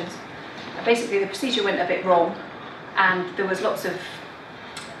sensations. And basically the procedure went a bit wrong, and there was lots of,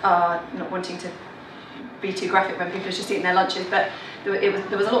 not wanting to be too graphic when people are just eating their lunches, but there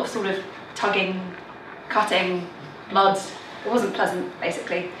was a lot of sort of tugging, cutting, blood. It wasn't pleasant,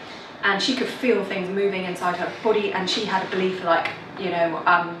 basically. And she could feel things moving inside her body, and she had a belief like, you know,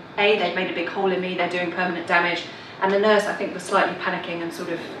 they'd made a big hole in me, they're doing permanent damage. And the nurse, I think, was slightly panicking and sort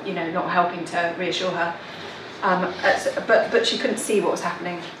of, you know, not helping to reassure her. But she couldn't see what was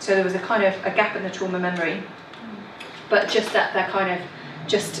happening. So there was a kind of a gap in the trauma memory, but just at the kind of,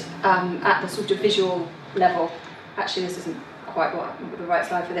 at the sort of visual level. Actually, this isn't quite what the right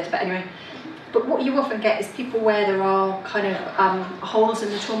slide for this, but anyway. But what you often get is people where there are kind of holes in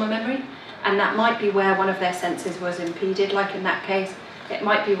the trauma memory, and that might be where one of their senses was impeded, like in that case. It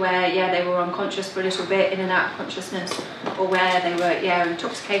might be where, yeah, they were unconscious for a little bit, in and out of consciousness, or where they were, yeah,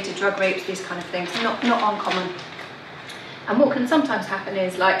 intoxicated, drug rapes, these kind of things, not uncommon. And what can sometimes happen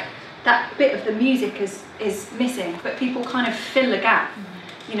is, like, that bit of the music is missing, but people kind of fill the gap.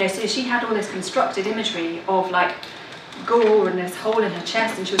 You know, so she had all this constructed imagery of, like, gore and this hole in her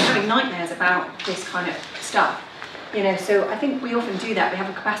chest, and she was having nightmares about this kind of stuff. You know, so I think we often do that. We have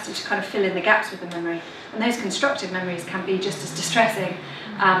a capacity to kind of fill in the gaps with the memory, and those constructed memories can be just as distressing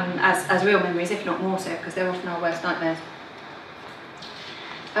as real memories, if not more so, because they're often our worst nightmares.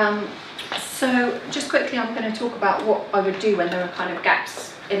 So just quickly, I'm going to talk about what I would do when there are kind of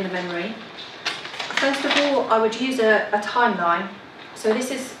gaps in the memory. First of all, I would use a timeline. So this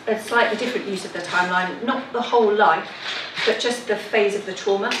is a slightly different use of the timeline, not the whole life, but just the phase of the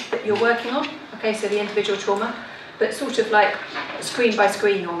trauma that you're working on. Okay, so the individual trauma, but sort of like screen by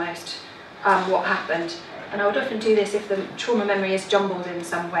screen almost, what happened. And I would often do this if the trauma memory is jumbled in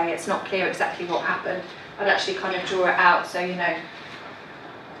some way, it's not clear exactly what happened. I'd actually kind of draw it out, so you know,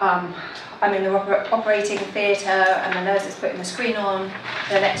 I'm in the operating theatre and the nurse is putting the screen on,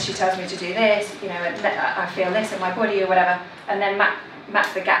 the next she tells me to do this, you know, and I feel this in my body or whatever, and then map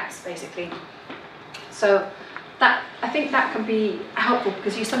the gaps basically. So that, I think that can be helpful,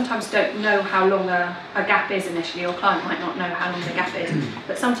 because you sometimes don't know how long a gap is initially. Your client might not know how long the gap is,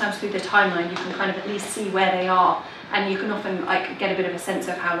 but sometimes through the timeline you can kind of at least see where they are, and you can often like get a bit of a sense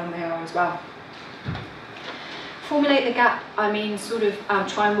of how long they are as well. Formulate the gap, I mean sort of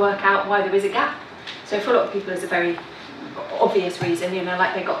try and work out why there is a gap. So for a lot of people it's a very obvious reason, you know,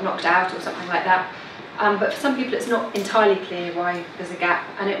 like they got knocked out or something like that. But for some people it's not entirely clear why there's a gap,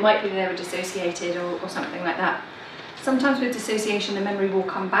 and it might be they were dissociated or something like that. Sometimes with dissociation the memory will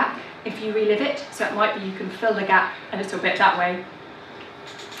come back if you relive it, so it might be you can fill the gap a little bit that way.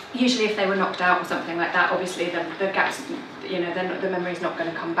 Usually if they were knocked out or something like that, obviously the gaps, you know, the memory's not going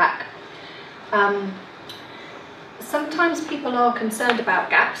to come back. Sometimes people are concerned about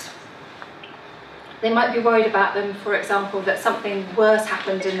gaps. They might be worried about them, for example, that something worse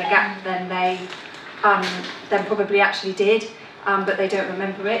happened in the gap than they then probably actually did, but they don't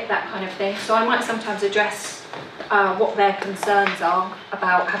remember it, that kind of thing. So I might sometimes address what their concerns are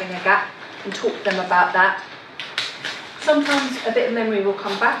about having a gap and talk to them about that. Sometimes a bit of memory will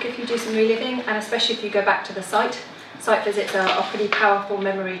come back if you do some reliving, and especially if you go back to the site. Site visits are pretty powerful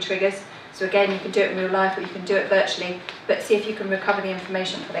memory triggers. So again, you can do it in real life or you can do it virtually, but see if you can recover the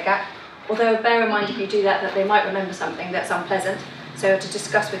information for the gap. Although bear in mind if you do that they might remember something that's unpleasant. So to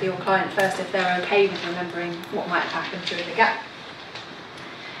discuss with your client first if they're okay with remembering what might have happened during the gap.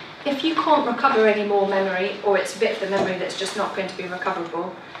 If you can't recover any more memory, or it's a bit of the memory that's just not going to be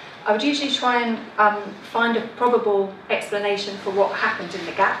recoverable, I would usually try and find a probable explanation for what happened in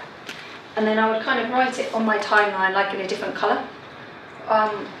the gap. And then I would kind of write it on my timeline like in a different colour.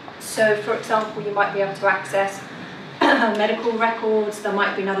 So for example, you might be able to access medical records, there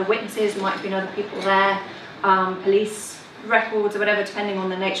might be other witnesses, there might be other people there, police records or whatever, depending on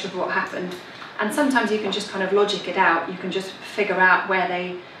the nature of what happened. And sometimes you can just kind of logic it out, you can just figure out where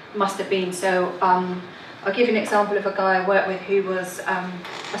they must have been. So I'll give you an example of a guy I worked with who was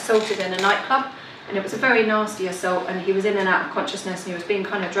assaulted in a nightclub, and it was a very nasty assault, and he was in and out of consciousness and he was being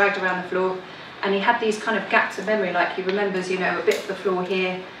kind of dragged around the floor, and he had these kind of gaps of memory, like he remembers, you know, a bit of the floor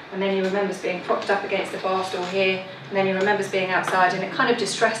here, and then he remembers being propped up against the bar stool here, and then he remembers being outside, and it kind of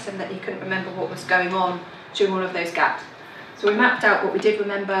distressed him that he couldn't remember what was going on during all of those gaps. So we mapped out what we did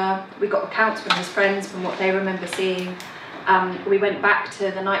remember, we got accounts from his friends, from what they remember seeing. We went back to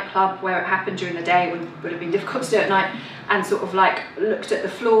the nightclub where it happened during the day, when it would have been difficult to do at night, and sort of like looked at the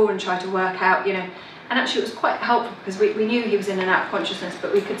floor and tried to work out, you know, and actually it was quite helpful because we knew he was in and out of consciousness,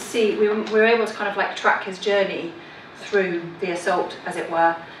 but we could see, we were able to kind of like track his journey through the assault, as it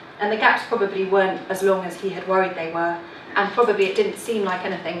were. And the gaps probably weren't as long as he had worried they were, and probably it didn't seem like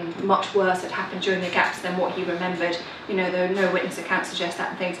anything much worse had happened during the gaps than what he remembered. You know, there were no witness accounts suggest that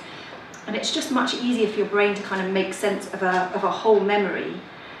and things. And it's just much easier for your brain to kind of make sense of a whole memory,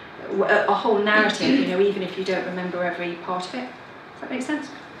 a whole narrative, you know, even if you don't remember every part of it. Does that make sense?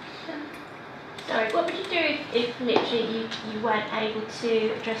 Sorry, what would you do if literally you weren't able to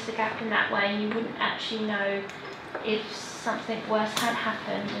address the gap in that way, and you wouldn't actually know if something worse had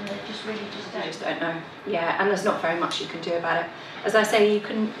happened, and they just really just don't? You just don't know. Yeah, and there's not very much you can do about it. As I say, you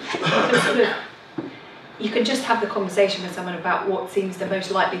can sort of, you can just have the conversation with someone about what seems the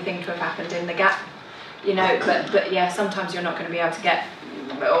most likely thing to have happened in the gap, you know, but yeah, sometimes you're not going to be able to get,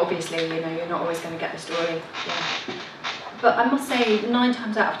 obviously, you know, you're not always going to get the story. Yeah. But I must say, 9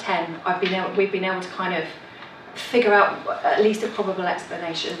 times out of 10, we've been able to kind of figure out at least a probable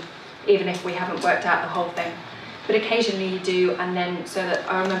explanation, even if we haven't worked out the whole thing. But occasionally you do, and then, so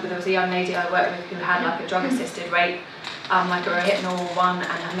that I remember there was a young lady I worked with who had like a drug-assisted rape, like a rehypnol one, and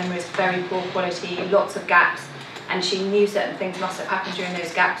her memory is very poor quality, lots of gaps, and she knew certain things must have happened during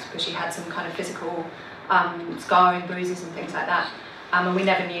those gaps because she had some kind of physical scarring, bruises and things like that. And we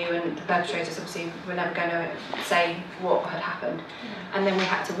never knew, and the perpetrators obviously were never going to say what had happened. And then we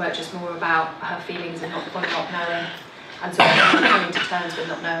had to work just more about her feelings and not knowing, and so coming to terms with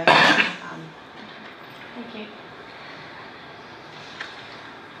not knowing. Thank you.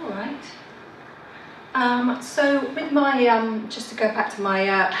 All right. So with my, just to go back to my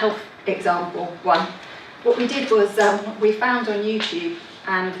health example one, what we did was we found on YouTube,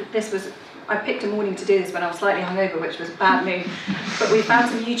 and this was, I picked a morning to do this when I was slightly hungover, which was a bad move, but we found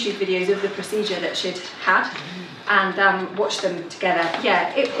some YouTube videos of the procedure that she'd had and watched them together.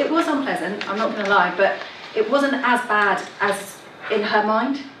 Yeah, it was unpleasant, I'm not going to lie, but it wasn't as bad as in her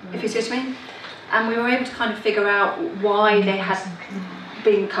mind, if you see what I mean. And we were able to kind of figure out why they had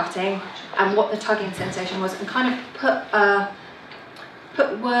been cutting and what the tugging sensation was, and kind of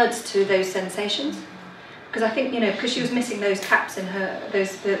put words to those sensations. Because I think, you know, because she was missing those gaps in her,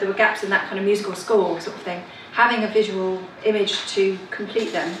 there were gaps in that kind of musical score sort of thing, having a visual image to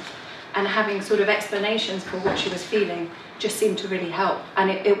complete them and having sort of explanations for what she was feeling just seemed to really help. And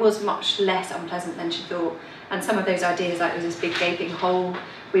it was much less unpleasant than she thought. And some of those ideas, like there was this big gaping hole,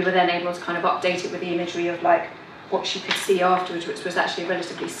 we were then able to kind of update it with the imagery of like what she could see afterwards, which was actually a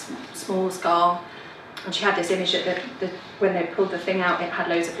relatively small scar. And she had this image that when they pulled the thing out, it had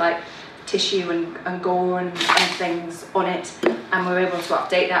loads of like tissue and gore and things on it, and we were able to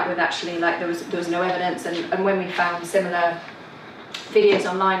update that with actually like there was no evidence, and when we found similar videos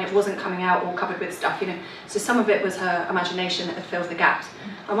online, it wasn't coming out all covered with stuff, you know. So some of it was her imagination that had filled the gaps,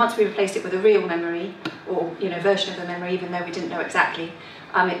 and once we replaced it with a real memory, or you know, version of the memory, even though we didn't know exactly,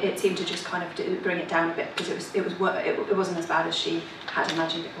 it seemed to just kind of bring it down a bit, because it wasn't as bad as she had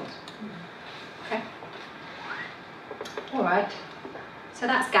imagined it was. Okay. All right. So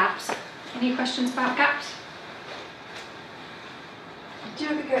that's gaps. Any questions about gaps? Do you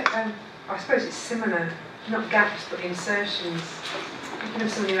ever get, I suppose it's similar, not gaps but insertions. Thinking of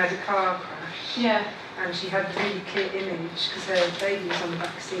somebody who had a car crash. Yeah. And she had a really clear image because her baby was on the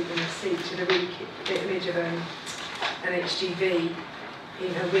back seat in the seat. She had a really clear image of an HGV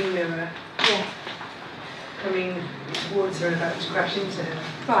in her wing mirror. Yeah. Coming towards her and about to crash into her.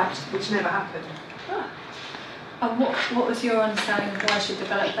 Right. Which never happened. Oh. And what was your understanding of why she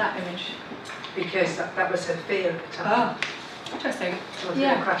developed that image? Because that was her fear at the time. Oh, interesting. She was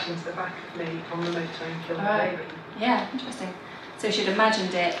going to crash into the back of me on the motor and kill her baby. Yeah, interesting. So she'd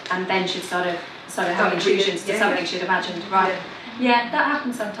imagined it, and then she'd started having intrusions to something she'd imagined. Right. Yeah, that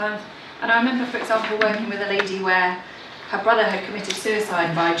happens sometimes. And I remember, for example, working with a lady where her brother had committed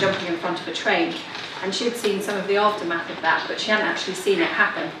suicide by jumping in front of a train, and she had seen some of the aftermath of that, but she hadn't actually seen it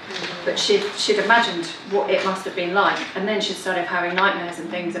happen. But she'd imagined what it must have been like, and then she'd started having nightmares and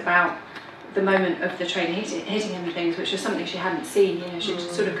things about the moment of the train hitting him and things, which was something she hadn't seen. You know, she'd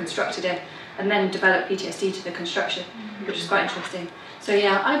sort of constructed it, and then developed PTSD to the construction, which was quite interesting. So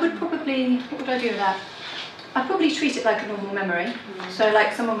yeah, I would probably, what would I do with that? I'd probably treat it like a normal memory. So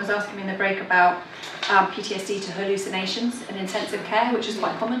like someone was asking me in the break about PTSD to hallucinations in intensive care, which is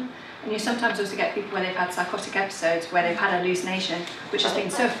quite common. And you sometimes also get people where they've had psychotic episodes, where they've had a hallucination, which has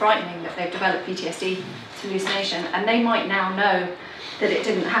been so frightening that they've developed PTSD to hallucination, and they might now know that it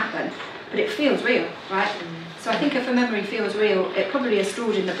didn't happen, but it feels real, right? So I think if a memory feels real, it probably is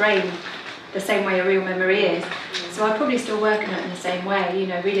stored in the brain the same way a real memory is. So I'd probably still work on it in the same way, you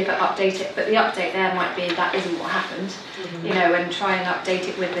know, relive it, update it, but the update there might be that isn't what happened, you know, and try and update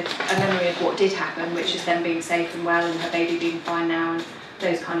it with a memory of what did happen, which is them being safe and well and her baby being fine now and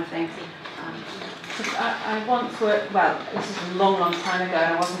those kind of things. I once worked, well, this was a long, long time ago,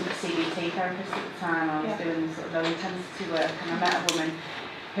 and I wasn't a CBT therapist at the time. I was doing sort of low intensity work, and I met a woman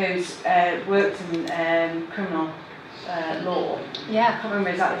who's worked in criminal law. Yeah. I can't remember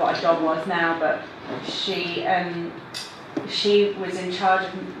exactly what her job was now, but she was in charge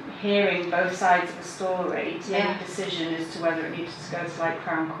of hearing both sides of the story to make a decision as to whether it needed to go to like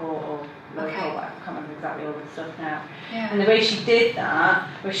Crown Court or local. I can't remember exactly all the stuff now. Yeah. And the way she did that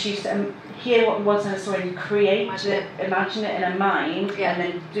was she used to hear what was in a story and imagine it in her mind, and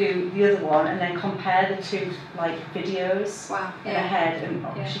then do the other one, and then compare the two like videos in her head.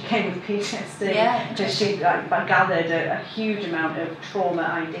 And she came with PTSD because she gathered a huge amount of trauma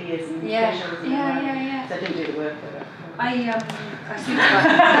ideas and visuals. So I didn't do the work with her. I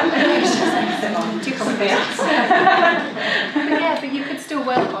Too complicated. But you could still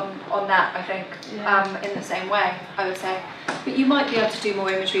work on that, I think, in the same way, I would say. But you might be able to do more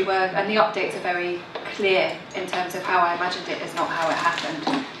imagery work, and the updates are very clear in terms of how I imagined it is not how it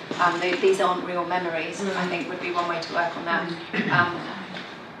happened. These aren't real memories, I think would be one way to work on that.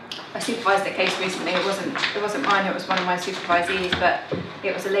 I supervised a case recently. It wasn't mine. It was one of my supervisees, but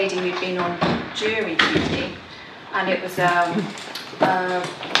it was a lady who'd been on jury duty, and it was a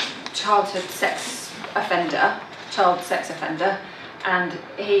child sex offender, and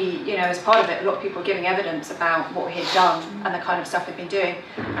he, as part of it, a lot of people were giving evidence about what he'd done and the kind of stuff he'd been doing.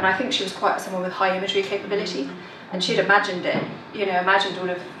 And I think she was quite someone with high imagery capability, and she'd imagined it, imagined all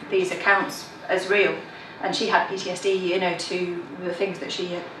of these accounts as real. And she had PTSD, to the things that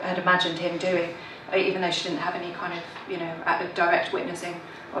she had imagined him doing, even though she didn't have any kind of, direct witnessing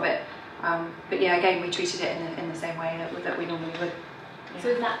of it. But yeah, again, we treated it in the same way that we normally would. So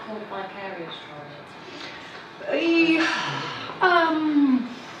is that called vicarious trauma?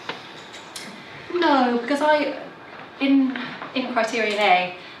 No, because in Criterion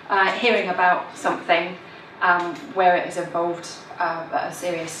A, hearing about something where it has involved a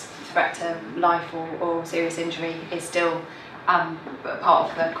serious threat to life or serious injury is still part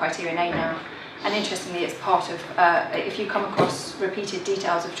of the Criterion A now. And interestingly, it's part of, if you come across repeated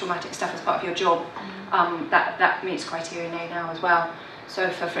details of traumatic stuff as part of your job, that meets Criterion A now as well. So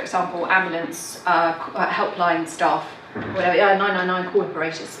for example, ambulance, helpline staff, whatever, 999 call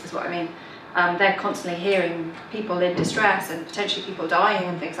operators is what I mean. They're constantly hearing people in distress and potentially people dying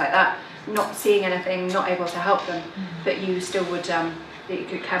and things like that, not seeing anything, not able to help them, but you still would,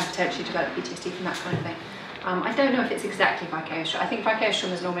 you can potentially develop PTSD from that kind of thing. I don't know if it's exactly vicarious trauma. I think vicarious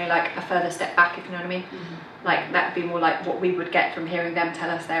trauma is normally like a further step back, if you know what I mean. Like that would be more like what we would get from hearing them tell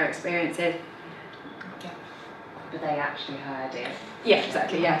us their experiences. But they actually heard it. Yeah,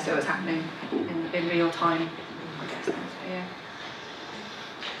 exactly. Yeah, so it was happening in real time. I guess. So, yeah.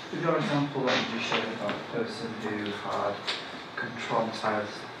 With your example that you showed about a person who had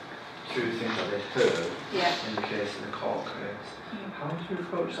traumatised through things that they'd heard in the case of the court case, how did you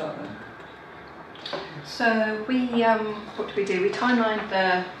approach that then? So we, what did we do? We timelined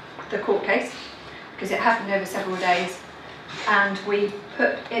the court case because it happened over several days, and we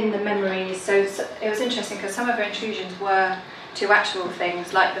put in the memories. So it was interesting because some of her intrusions were to actual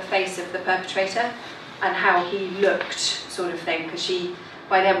things like the face of the perpetrator and how he looked, sort of thing, because she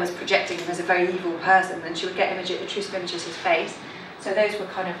by then was projecting him as a very evil person, and she would get intrusive images of his face. So those were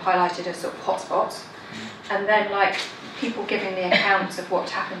kind of highlighted as sort of hotspots. And then like people giving the accounts of what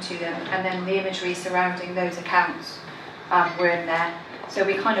happened to them, and then the imagery surrounding those accounts were in there. So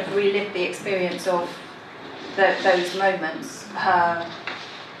we kind of relived the experience of those moments,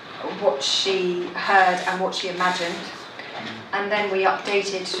 what she heard and what she imagined. And then we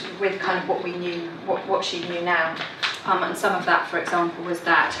updated with kind of what we knew, what she knew now. And some of that, for example, was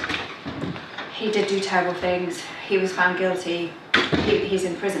that he did do terrible things, he was found guilty, he's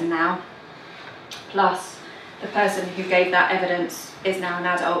in prison now. Plus, the person who gave that evidence is now an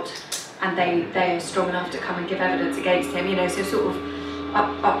adult, and they are strong enough to come and give evidence against him, so sort of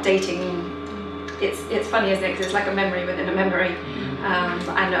updating. It's funny, isn't it, because it's like a memory within a memory, and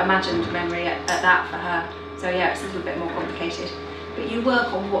an imagined memory at that for her. So yeah, it's a little bit more complicated. But you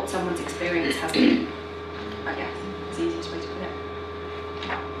work on what someone's experience has been, I guess, is the easiest way to put it.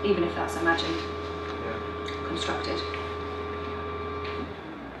 Even if that's imagined, constructed.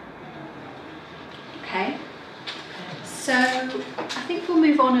 Okay. So I think we'll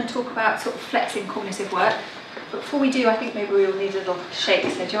move on and talk about sort of flexing cognitive work. But before we do, I think maybe we all need a little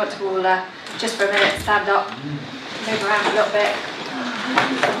shake. So do you want to all, just for a minute, stand up, move around a little bit?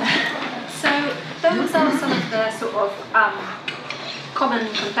 So those are some of the sort of common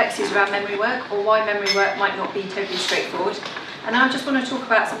complexities around memory work, or why memory work might not be totally straightforward. And now I just want to talk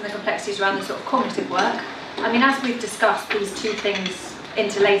about some of the complexities around the sort of cognitive work. I mean, as we've discussed, these two things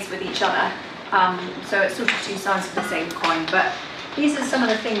interlace with each other. So it's sort of two sides of the same coin. But these are some of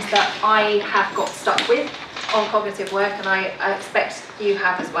the things that I have got stuck with on cognitive work, and I expect you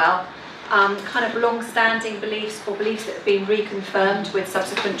have as well. Kind of long-standing beliefs, or beliefs that have been reconfirmed with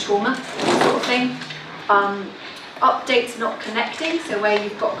subsequent trauma, sort of thing. Updates not connecting, so where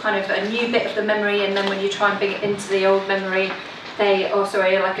you've got kind of a new bit of the memory, and then when you try and bring it into the old memory, they also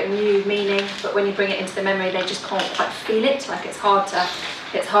are like a new meaning, but when you bring it into the memory, they just can't quite feel it. Like it's hard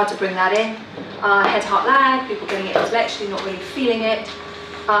to bring that in. Head-heart lag, people getting it intellectually, not really feeling it.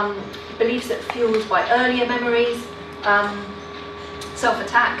 Beliefs that fueled by earlier memories,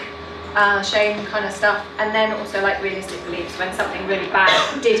 self-attack, shame kind of stuff, and then also like realistic beliefs when something really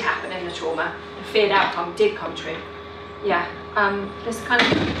bad did happen in the trauma, the feared outcome did come true. Yeah, this kind of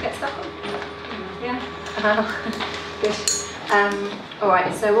get stuck on? Yeah? Good.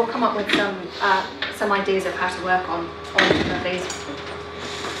 Alright, so we'll come up with some ideas of how to work on some of these.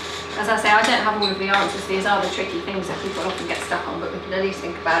 As I say, I don't have all of the answers. These are the tricky things that people often get stuck on, but we can at least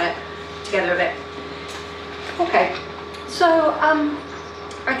think about it together a bit. Okay, so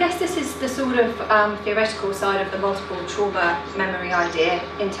I guess this is the sort of theoretical side of the multiple trauma memory idea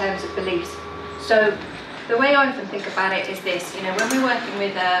in terms of beliefs. So the way I often think about it is this, you know, when we're working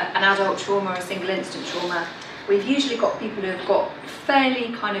with an adult trauma or a single instant trauma, we've usually got people who've got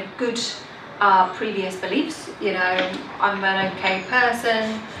fairly kind of good previous beliefs, you know, I'm an okay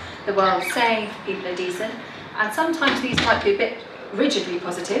person, the world's safe, people are decent, and sometimes these might be a bit rigidly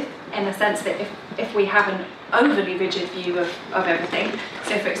positive in the sense that if we have an overly rigid view of everything,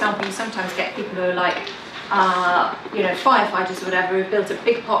 so for example you sometimes get people who are like you know, firefighters or whatever, who've built a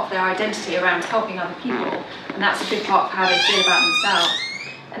big part of their identity around helping other people, and that's a big part of how they feel about themselves.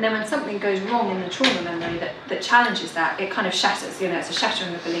 And then when something goes wrong in the trauma memory that challenges that, it kind of shatters, you know, it's a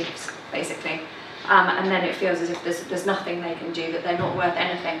shattering of beliefs basically, and then it feels as if there's nothing they can do, that they're not worth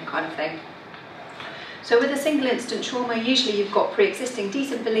anything kind of thing. So with a single instant trauma, usually you've got pre-existing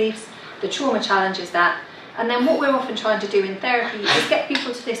decent beliefs, the trauma challenges that, and then what we're often trying to do in therapy is get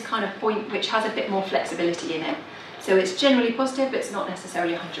people to this kind of point which has a bit more flexibility in it. So it's generally positive, but it's not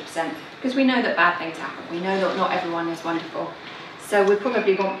necessarily 100%, because we know that bad things happen. We know that not everyone is wonderful. So we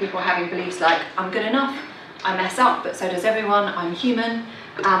probably want people having beliefs like, I'm good enough, I mess up, but so does everyone, I'm human,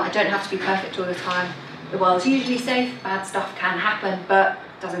 I don't have to be perfect all the time, the world's usually safe, bad stuff can happen, but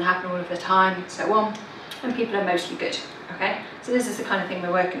doesn't happen all of the time, and so on, and people are mostly good, okay? So this is the kind of thing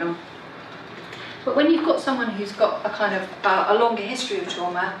we're working on. But when you've got someone who's got a kind of a longer history of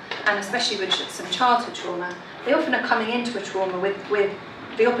trauma, and especially with some childhood trauma, they often are coming into a trauma with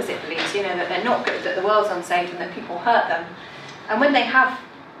the opposite beliefs, you know, that they're not good, that the world's unsafe and that people hurt them. And when they have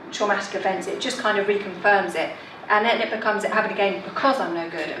traumatic events, it just kind of reconfirms it. And then it becomes, it happened again because I'm no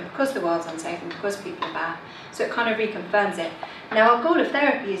good, and because the world's unsafe, and because people are bad. So it kind of reconfirms it. Now our goal of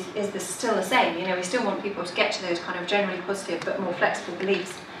therapy is still the same, you know, we still want people to get to those kind of generally positive but more flexible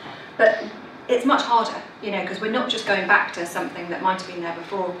beliefs. But it's much harder, you know, because we're not just going back to something that might have been there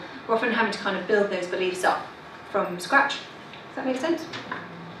before. We're often having to kind of build those beliefs up from scratch. Does that make sense?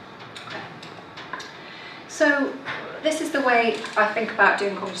 Okay. So this is the way I think about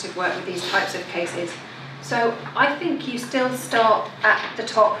doing cognitive work with these types of cases. So I think you still start at the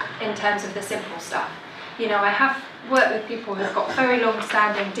top in terms of the simple stuff. You know, I have worked with people who've got very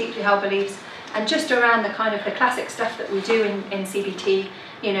long-standing, deeply held beliefs, and just around the kind of the classic stuff that we do in CBT,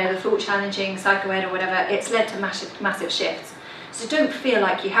 you know, the thought challenging, psychoed or whatever, it's led to massive shifts. So don't feel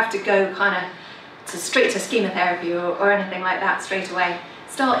like you have to go kind of straight to schema therapy or anything like that straight away.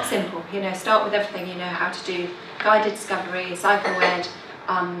 Start simple, you know, start with everything you know how to do, guided discovery, psychoed,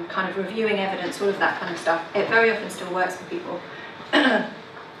 kind of reviewing evidence, all of that kind of stuff. It very often still works for people.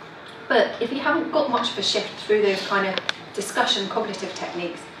 But if you haven't got much of a shift through those kind of discussion cognitive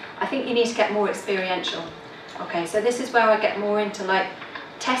techniques, I think you need to get more experiential. Okay, so this is where I get more into like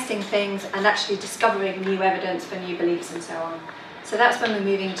testing things and actually discovering new evidence for new beliefs and so on. So that's when we're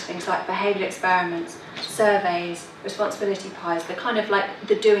moving into things like behavioural experiments, surveys, responsibility pies, the kind of like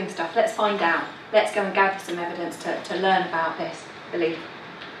the doing stuff. Let's find out, let's go and gather some evidence to learn about this belief.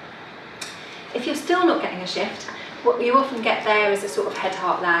 If you're still not getting a shift, what you often get there is a sort of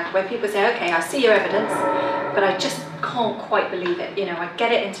head-heart lag, where people say, okay, I see your evidence, but I just can't quite believe it. You know, I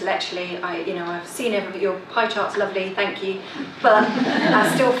get it intellectually, I've seen your pie chart's lovely, thank you, but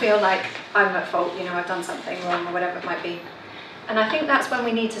I still feel like I'm at fault, you know, I've done something wrong or whatever it might be. And I think that's when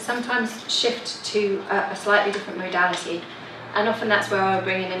we need to sometimes shift to a slightly different modality, and often that's where I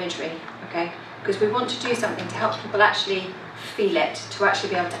bring in imagery, okay? Because we want to do something to help people actually feel it, to actually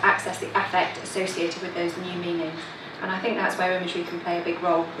be able to access the affect associated with those new meanings. And I think that's where imagery can play a big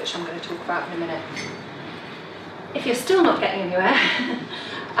role, which I'm going to talk about in a minute. If you're still not getting anywhere,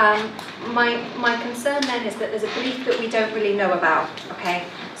 my concern then is that there's a belief that we don't really know about, okay?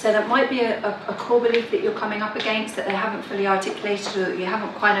 So that might be a core belief that you're coming up against that they haven't fully articulated, or that you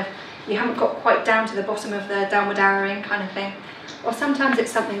haven't got quite down to the bottom of the downward arrowing kind of thing. Or sometimes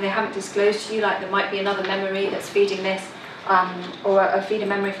it's something they haven't disclosed to you, like there might be another memory that's feeding this, or a feeder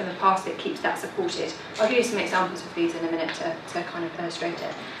memory from the past that keeps that supported. I'll give you some examples of these in a minute to kind of illustrate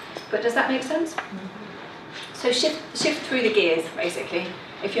it. But does that make sense? Mm-hmm. So shift through the gears, basically.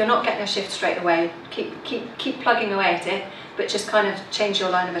 If you're not getting a shift straight away, keep plugging away at it, but just kind of change your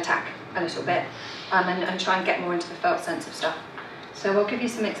line of attack a little bit, and try and get more into the felt sense of stuff. So I'll give you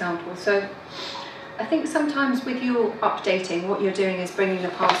some examples. So I think sometimes with your updating, what you're doing is bringing the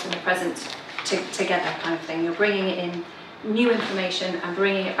past and the present together kind of thing. You're bringing it in new information and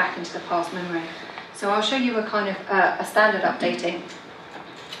bringing it back into the past memory. So I'll show you a kind of a standard updating.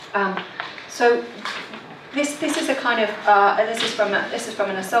 So this is a kind of this is from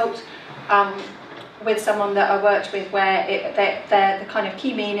an assault with someone that I worked with, where they're the kind of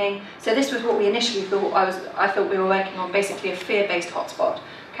key meaning. So this was what we initially thought I thought we were working on, basically a fear-based hotspot.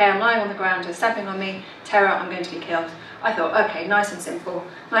 Okay, I'm lying on the ground, they're stepping on me, terror, I'm going to be killed. I thought, okay, nice and simple,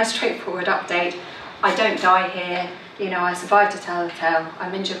 nice straightforward update. I don't die here, you know, I survived to tell the tale.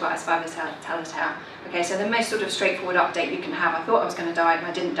 I'm injured, but I survived to tell the tale. Okay, so the most sort of straightforward update you can have. I thought I was going to die, and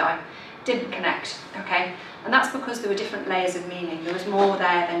I didn't die. Didn't connect, okay? And that's because there were different layers of meaning. There was more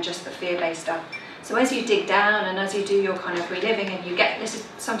there than just the fear-based stuff. So as you dig down and as you do your kind of reliving, and you get, this is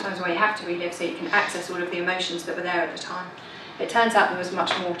sometimes where you have to relive so you can access all of the emotions that were there at the time. It turns out there was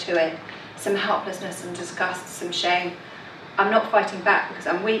much more to it. Some helplessness, some disgust, some shame. I'm not fighting back because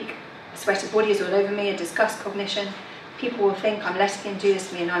I'm weak. A sweaty body is all over me, a disgust cognition. People will think I'm letting him do this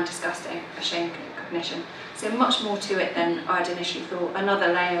to me and I'm disgusting, a shame cognition. So much more to it than I'd initially thought.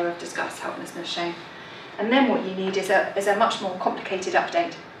 Another layer of disgust, helplessness, shame. And then what you need is a much more complicated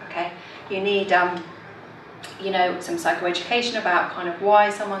update, okay? You need, you know, some psychoeducation about kind of why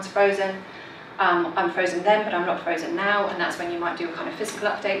someone's frozen. I'm frozen then, but I'm not frozen now, and that's when you might do a kind of physical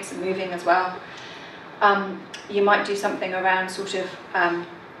updates and moving as well. You might do something around sort of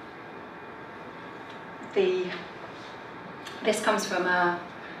this comes from a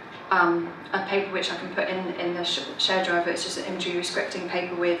paper which I can put in the share drive. It's just an imagery rescripting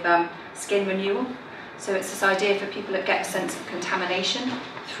paper with skin renewal. So it's this idea for people that get a sense of contamination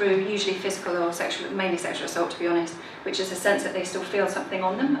through usually physical or sexual, mainly sexual assault to be honest, which is a sense that they still feel something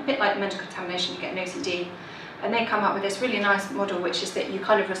on them, a bit like mental contamination, you get an OCD. And they come up with this really nice model, which is that you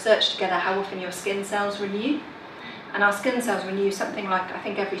kind of research together how often your skin cells renew. And our skin cells renew something like, I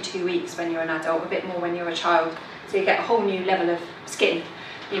think, every 2 weeks when you're an adult, a bit more when you're a child. So you get a whole new level of skin,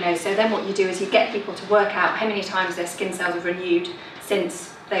 you know. So then what you do is you get people to work out how many times their skin cells have renewed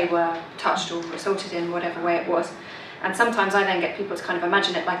since they were touched or assaulted in whatever way it was. And sometimes I then get people to kind of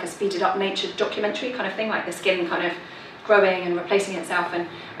imagine it like a speeded up nature documentary kind of thing, like the skin kind of growing and replacing itself, and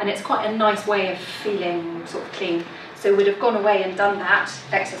it's quite a nice way of feeling sort of clean. So we'd have gone away and done that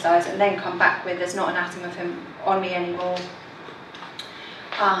exercise and then come back with, there's not an atom of him on me anymore.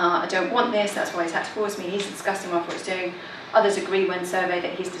 I don't want this, that's why he's had to force me, he's a disgusting one for what he's doing. Others agree when surveyed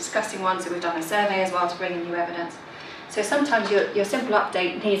that he's a disgusting one, so we've done a survey as well to bring in new evidence. So sometimes your simple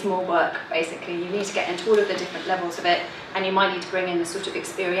update needs more work, basically. You need to get into all of the different levels of it, and you might need to bring in the sort of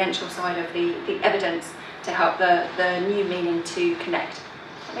experiential side of the evidence to help the new meaning to connect.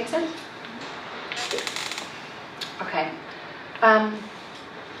 That make sense? Okay. And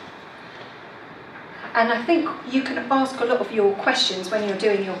I think you can ask a lot of your questions when you're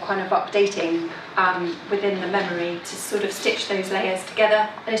doing your kind of updating within the memory to sort of stitch those layers together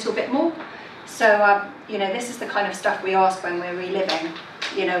a little bit more. So, you know, this is the kind of stuff we ask when we're reliving.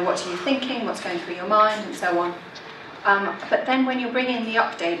 You know, what are you thinking, what's going through your mind, and so on. But then when you're bringing the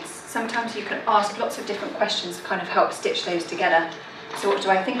updates, sometimes you can ask lots of different questions to kind of help stitch those together. So what do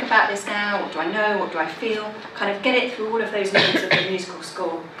I think about this now? What do I know? What do I feel? Kind of get it through all of those levels of the musical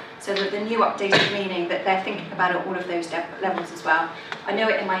score, so that the new updated meaning that they're thinking about at all of those levels as well. I know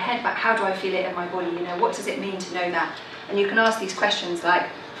it in my head, but how do I feel it in my body? You know, what does it mean to know that? And you can ask these questions like,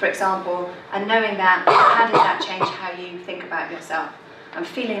 for example, and knowing that, how does that change how you think about yourself? And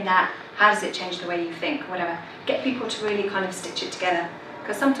feeling that, how does it change the way you think? Whatever. Get people to really kind of stitch it together.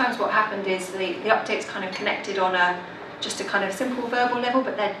 Because sometimes what happened is the update's kind of connected on just a kind of simple verbal level,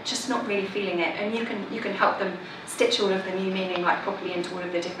 but they're just not really feeling it. And you can help them stitch all of the new meaning like properly into all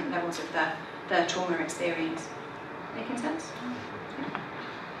of the different levels of the trauma experience. Making sense?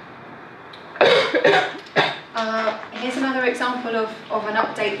 Here's another example of an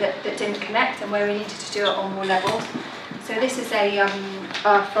update that didn't connect and where we needed to do it on more levels. So this is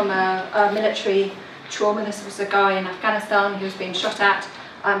from a military trauma. This was a guy in Afghanistan who was being shot at.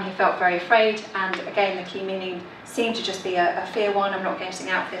 He felt very afraid, and again the key meaning seemed to just be a fear one. I'm not getting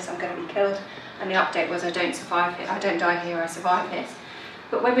out of this, I'm going to be killed. And the update was, I don't survive it, I don't die here, I survive this.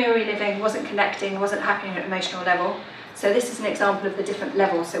 But when we were reliving, wasn't connecting, wasn't happening at an emotional level. So this is an example of the different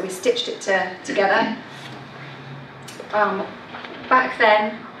levels. So we stitched it together. Back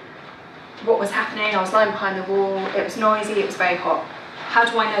then, what was happening, I was lying behind the wall, it was noisy, it was very hot. How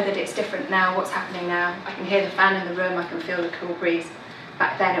do I know that it's different now? What's happening now? I can hear the fan in the room, I can feel the cool breeze.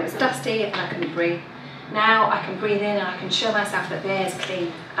 Back then it was dusty and I couldn't breathe. Now I can breathe in and I can show myself that the air is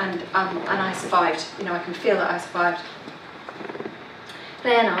clean, and I survived. You know, I can feel that I survived.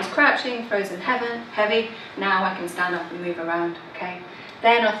 Then I was crouching, frozen heavy. Now I can stand up and move around, okay?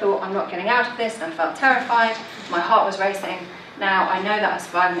 Then I thought, I'm not getting out of this, and I felt terrified. My heart was racing. Now I know that I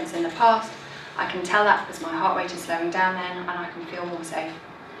survived and it's in the past. I can tell that because my heart rate is slowing down then, and I can feel more safe.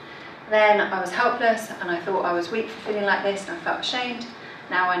 Then I was helpless, and I thought I was weak for feeling like this, and I felt ashamed.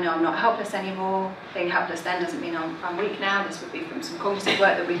 Now I know I'm not helpless anymore. Being helpless then doesn't mean I'm weak now. This would be from some cognitive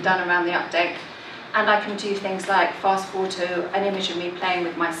work that we've done around the update. And I can do things like fast forward to an image of me playing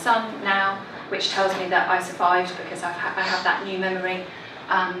with my son now, which tells me that I survived because I have that new memory.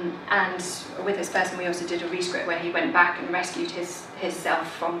 And with this person, we also did a rescript where he went back and rescued his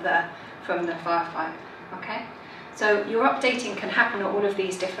self from the firefight. Okay, so your updating can happen at all of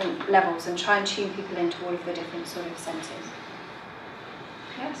these different levels, and try and tune people into all of the different sort of senses.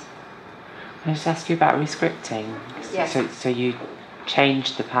 Yes. Can I just ask you about rescripting? Yes. So you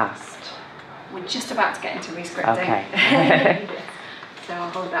changed the past. We're just about to get into rescripting. Okay. So I'll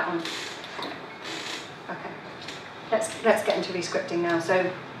hold that on. Okay. Let's get into rescripting now. So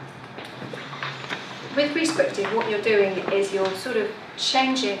with rescripting, what you're doing is you're sort of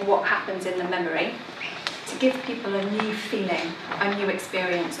changing what happens in the memory to give people a new feeling, a new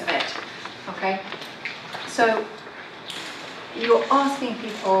experience of it. Okay? So you're asking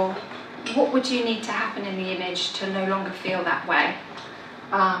people, what would you need to happen in the image to no longer feel that way?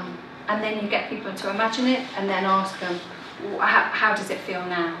 And then you get people to imagine it and then ask them, how does it feel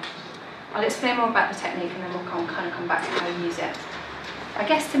now? I'll explain more about the technique and then we'll kind of come back to how you use it. I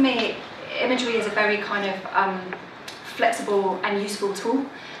guess to me, imagery is a very kind of flexible and useful tool.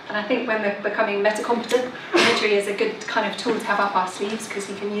 And I think when we're becoming metacompetent, imagery is a good kind of tool to have up our sleeves because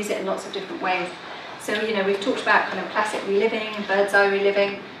you can use it in lots of different ways. So, you know, we've talked about kind of classic reliving and bird's eye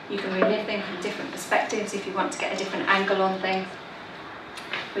reliving. You can relive things from different perspectives if you want to get a different angle on things.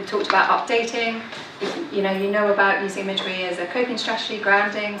 We've talked about updating. You know about using imagery as a coping strategy,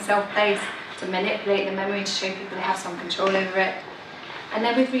 grounding, self-place, to manipulate the memory to show people they have some control over it. And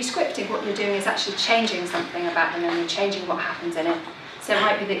then with rescripting, what you're doing is actually changing something about the memory, changing what happens in it. So it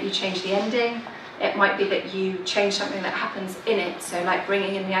might be that you change the ending. It might be that you change something that happens in it. So like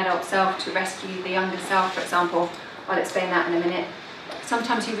bringing in the adult self to rescue the younger self, for example. I'll explain that in a minute.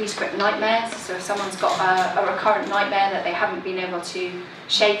 Sometimes you rescript nightmares, so if someone's got a recurrent nightmare that they haven't been able to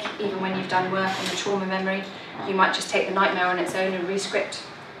shake, even when you've done work on the trauma memory, you might just take the nightmare on its own and rescript,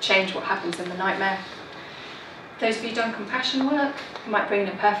 change what happens in the nightmare. Those of you who've done compassion work, you might bring in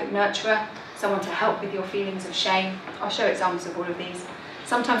a perfect nurturer, someone to help with your feelings of shame. I'll show examples of all of these.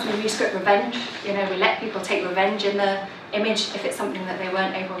 Sometimes we rescript revenge, we let people take revenge in the image if it's something that they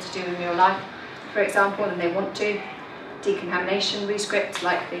weren't able to do in real life, for example, and they want to. Decontamination rescript,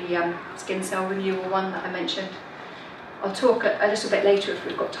 like the skin cell renewal one that I mentioned. I'll talk a little bit later if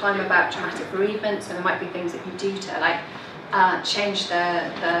we've got time about traumatic bereavement, so there might be things that you do to change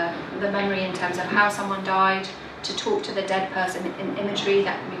the memory in terms of how someone died, to talk to the dead person in imagery.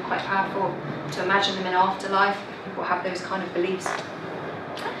 That can be quite powerful, to imagine them in afterlife if people have those kind of beliefs.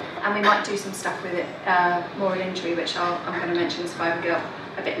 And we might do some stuff with it, moral injury, which I'm going to mention as Fiber Girl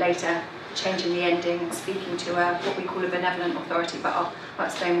a bit later, changing the ending, speaking to what we call a benevolent authority, but I'll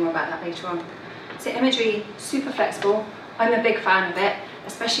explain more about that later on. So imagery, super flexible. I'm a big fan of it,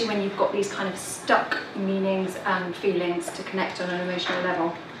 especially when you've got these kind of stuck meanings and feelings to connect on an emotional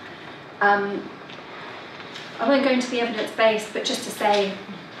level. I won't go into the evidence base, but just to say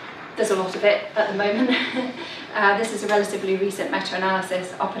there's a lot of it at the moment. This is a relatively recent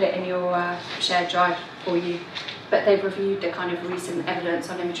meta-analysis. I'll put it in your shared drive for you. But they've reviewed the kind of recent evidence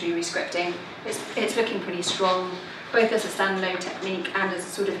on imagery rescripting. It's looking pretty strong, both as a standalone technique and as a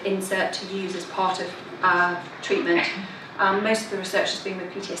sort of insert to use as part of treatment. Most of the research has been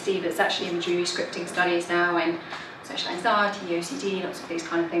with PTSD, but it's actually imagery rescripting studies now in social anxiety, OCD, lots of these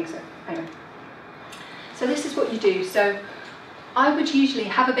kind of things. So, anyway. So this is what you do. So I would usually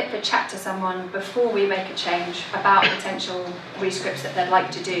have a bit of a chat to someone before we make a change about potential rescripts that they'd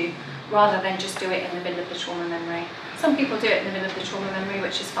like to do, rather than just do it in the middle of the trauma memory. Some people do it in the middle of the trauma memory,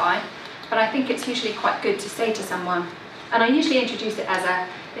 which is fine, but I think it's usually quite good to say to someone, and I usually introduce it as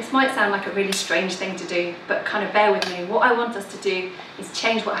this might sound like a really strange thing to do, but kind of bear with me. What I want us to do is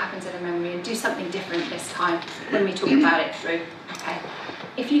change what happens in a memory and do something different this time when we talk about it through. Okay.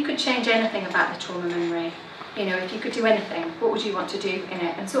 If you could change anything about the trauma memory, if you could do anything, what would you want to do in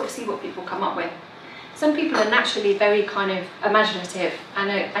it? And sort of see what people come up with. Some people are naturally very kind of imaginative and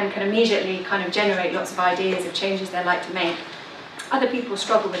can immediately kind of generate lots of ideas of changes they'd like to make. Other people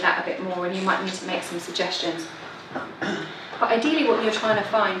struggle with that a bit more, and you might need to make some suggestions. But ideally what you're trying to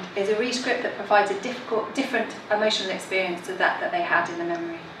find is a rescript that provides a different emotional experience to that they had in the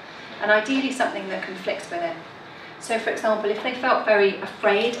memory. And ideally something that conflicts with it. So for example, if they felt very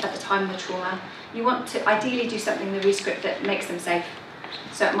afraid at the time of the trauma, you want to ideally do something in the rescript that makes them safe.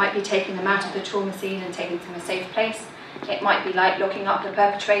 So it might be taking them out of the trauma scene and taking them to a safe place. It might be like locking up the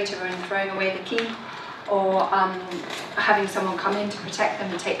perpetrator and throwing away the key, or having someone come in to protect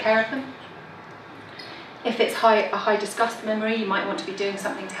them and take care of them. If it's a high disgust memory, you might want to be doing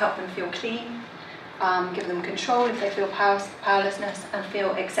something to help them feel clean, give them control if they feel powerlessness, and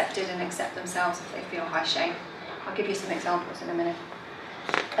feel accepted and accept themselves if they feel high shame. I'll give you some examples in a minute.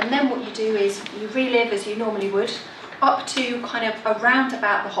 And then what you do is you relive as you normally would, up to kind of around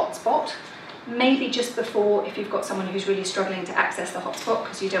about the hotspot, maybe just before if you've got someone who's really struggling to access the hotspot,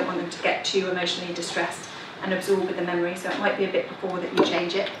 because you don't want them to get too emotionally distressed and absorb with the memory, so it might be a bit before that you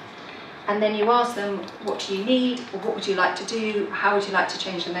change it. And then you ask them, what do you need, or what would you like to do, how would you like to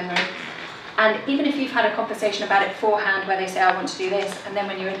change the memory? And even if you've had a conversation about it beforehand where they say, I want to do this, and then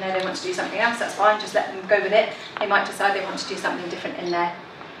when you're in there they want to do something else, that's fine, just let them go with it. They might decide they want to do something different in there.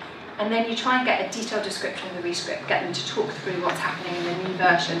 And then you try and get a detailed description of the rescript, get them to talk through what's happening in the new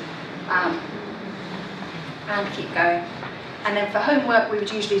version, and keep going. And then for homework we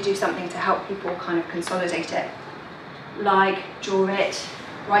would usually do something to help people kind of consolidate it, like draw it,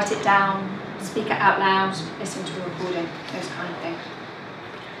 write it down, speak it out loud, listen to a recording, those kind of things.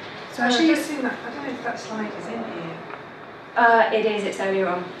 So actually, I don't know if that slide is in here. It is, it's earlier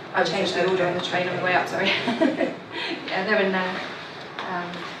on. I changed the order on the train on the way up, sorry. Yeah, they're in there.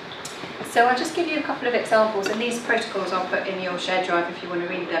 So I'll just give you a couple of examples, and these protocols I'll put in your shared drive if you want to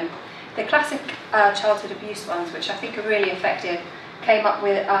read them. The classic childhood abuse ones, which I think are really effective, came up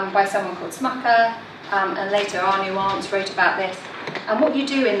with by someone called Smucker, and later our new aunts wrote about this. And what you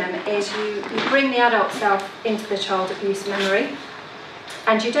do in them is you bring the adult self into the child abuse memory,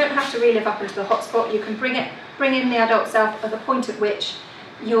 and you don't have to relive up into the hotspot. You can bring in the adult self at the point at which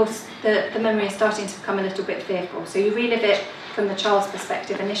the memory is starting to become a little bit fearful. So you relive it from the child's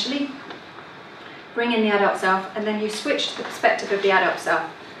perspective initially, bring in the adult self, and then you switch to the perspective of the adult self.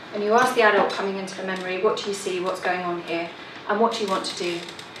 And you ask the adult coming into the memory, what do you see, what's going on here, and what do you want to do?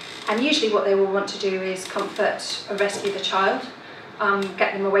 And usually what they will want to do is comfort or rescue the child,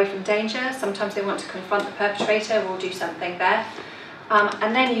 get them away from danger. Sometimes they want to confront the perpetrator or do something there.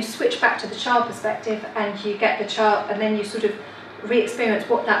 And then you switch back to the child perspective, and you get the child, and then you sort of re-experience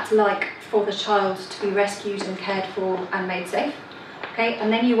what that's like for the child to be rescued and cared for and made safe. Okay,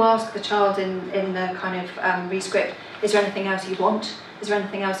 and then you ask the child in the kind of rescript, is there anything else you want? Is there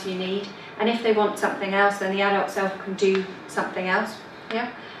anything else you need? And if they want something else, then the adult self can do something else.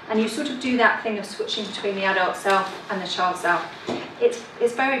 Yeah, and you sort of do that thing of switching between the adult self and the child self.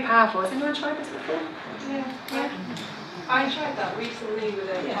 It's very powerful. Has anyone tried this before? Yeah. I tried that recently with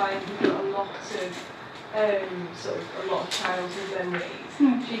a client who got a lot of childhood memories.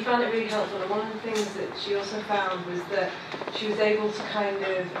 She found it really helpful, and one of the things that she also found was that she was able to kind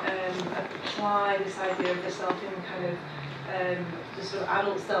of apply this idea of the self in kind of the sort of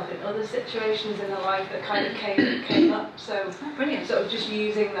adult self in other situations in her life that kind of came up. So brilliant. Sort of just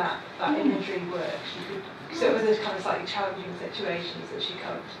using that imagery work, she could. So it was those kind of slightly challenging situations that she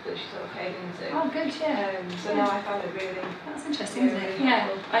sort of came into. Oh, good, yeah. So now I found it really. That's interesting, isn't it? Yeah.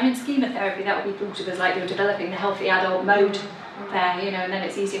 I mean, schema therapy, that would be thought of as like you're developing the healthy adult mode there, you know, and then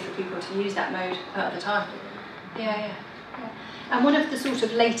it's easier for people to use that mode at the time. Yeah. And one of the sort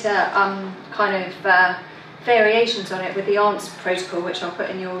of later kind of variations on it with the aunts protocol, which I'll put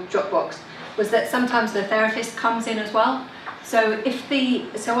in your Dropbox, was that sometimes the therapist comes in as well. So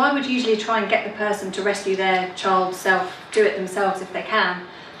I would usually try and get the person to rescue their child self, do it themselves if they can.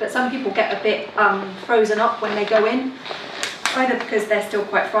 But some people get a bit frozen up when they go in, either because they're still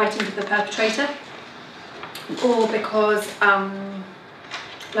quite frightened of the perpetrator, or because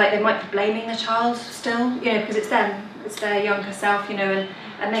like they might be blaming the child still, you know, because it's them, it's their younger self, you know,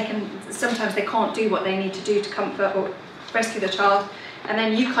 and sometimes they can't do what they need to do to comfort or rescue the child, and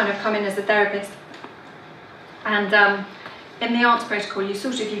then you kind of come in as the therapist. And in the aunts protocol,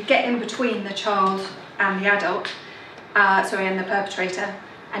 you get in between the child and the adult, and the perpetrator,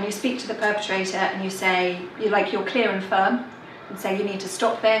 and you speak to the perpetrator and you say, you're clear and firm, and say you need to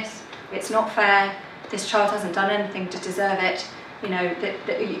stop this, it's not fair, this child hasn't done anything to deserve it, you know,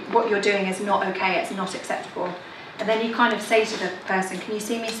 what you're doing is not okay, it's not acceptable. And then you kind of say to the person, can you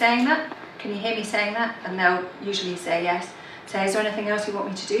see me saying that? Can you hear me saying that? And they'll usually say yes. Say, is there anything else you want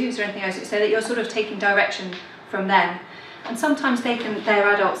me to do? Is there anything else? So that you're sort of taking direction from them. And sometimes their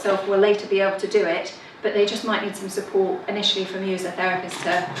adult self will later be able to do it, but they just might need some support initially from you as a therapist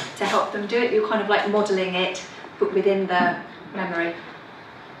to help them do it. You're kind of like modelling it, but within the memory.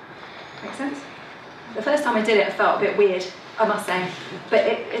 Make sense? The first time I did it, I felt a bit weird, I must say, but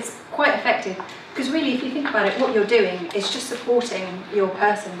it's quite effective. Because really, if you think about it, what you're doing is just supporting your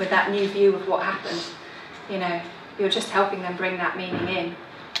person with that new view of what happened, you know. You're just helping them bring that meaning in.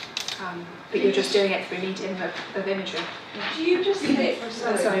 But you're just doing it through medium of imagery. Do you just stick?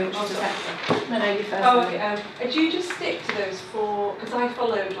 Sorry, which was the second? No, you first. Oh, okay. Do you just stick to those 4? Because I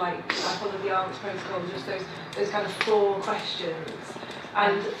followed the ARMS protocol, just those kind of 4 questions.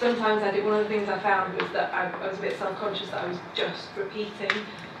 And sometimes one of the things I found was that I was a bit self-conscious that I was just repeating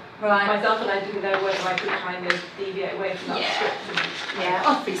myself, and I didn't know whether I could kind of deviate away from that script.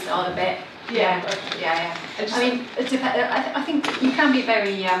 I'll freestyle a bit. Yeah. I mean, I think you can be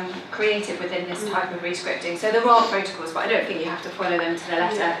very creative within this type of rescripting. So there are protocols, but I don't think you have to follow them to the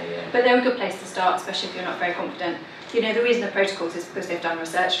letter. But they're a good place to start, especially if you're not very confident. You know, the reason the protocols is because they've done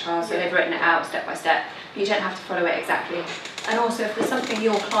research trials, so they've written it out step by step. But you don't have to follow it exactly. And also, if there's something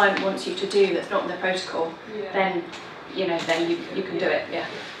your client wants you to do that's not in the protocol, then you can do it. Yeah.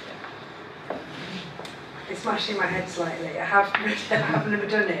 It's smashing my head slightly. I have never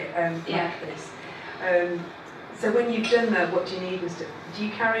done it like this. So when you've done that, what do you need? Do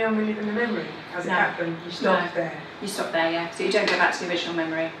you carry on reliving the memory as it happened? You stop there? You stop there, yeah. So you don't go back to the original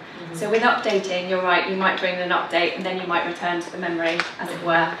memory. So with updating, you're right, you might bring an update and then you might return to the memory, as it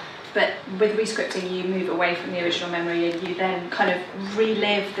were. But with rescripting, you move away from the original memory and you then kind of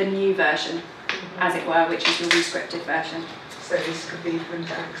relive the new version, as it were, which is your rescripted version. So this could be for them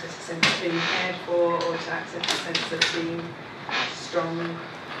to access a sense of being cared for, or to access a sense of being strong.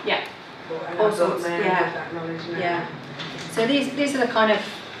 Yeah. Or an adult man with that knowledge now. Yeah. So these are the kind of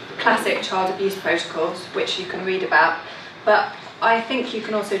classic child abuse protocols which you can read about. But I think you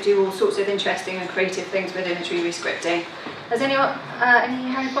can also do all sorts of interesting and creative things with imagery rescripting. Has anyone any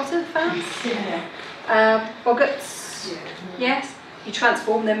Harry Potter fans? Yeah. Boggarts? Yeah. Yes. You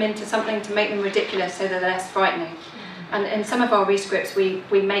transform them into something to make them ridiculous so they're less frightening. And in some of our rescripts,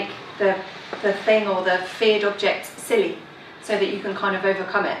 we make the thing or the feared object silly, so that you can kind of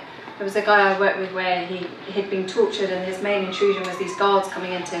overcome it. There was a guy I worked with where he'd been tortured, and his main intrusion was these guards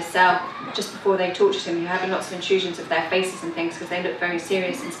coming into his cell just before they tortured him. He had lots of intrusions of their faces and things because they looked very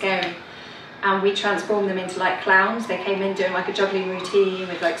serious and scary. And we transformed them into like clowns. They came in doing like a juggling routine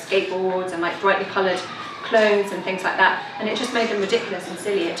with like skateboards and like brightly coloured clothes and things like that. And it just made them ridiculous and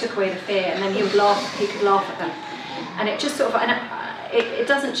silly. It took away the fear, and then he could laugh at them. And it just sort of, and it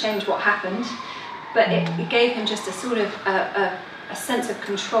doesn't change what happened, but it gave him just a sort of a sense of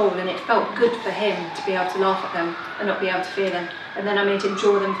control, and it felt good for him to be able to laugh at them and not be able to fear them. And then I made him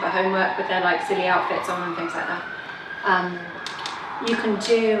draw them for homework with their like silly outfits on and things like that. You can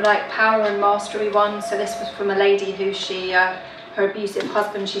do like power and mastery ones. So this was from a lady who her abusive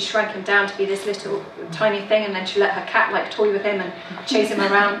husband, she shrank him down to be this little tiny thing, and then she let her cat like toy with him and chase him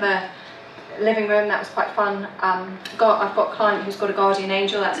around the living room. That was quite fun. I've got a client who's got a guardian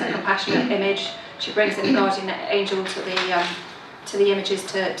angel. That's a compassionate image. She brings in the guardian angel to the images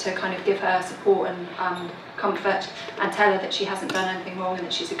to kind of give her support and comfort and tell her that she hasn't done anything wrong and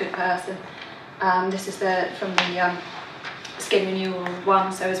that she's a good person. This is from the skin renewal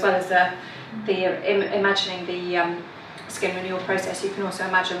one. So as well as imagining the skin renewal process, you can also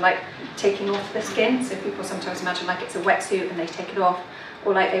imagine like taking off the skin. So people sometimes imagine like it's a wetsuit and they take it off.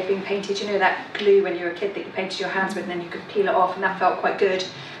 Or like they've been painted, you know that glue when you were a kid that you painted your hands with and then you could peel it off, and that felt quite good.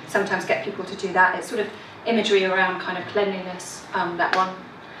 Sometimes get people to do that. It's sort of imagery around kind of cleanliness, that one.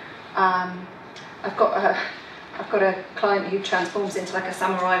 I've got a client who transforms into like a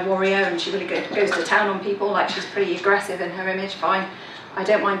samurai warrior, and she really goes to town on people, like she's pretty aggressive in her image, fine. I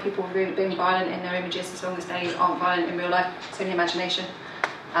don't mind people really being violent in their images as long as they aren't violent in real life. It's only imagination.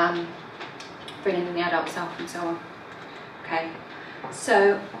 Bringing in the adult self and so on. Okay.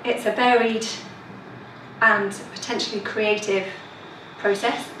 So it's a varied and potentially creative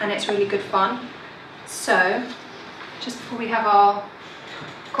process, and it's really good fun. So just before we have our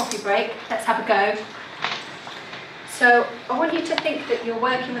coffee break, let's have a go. So I want you to think that you're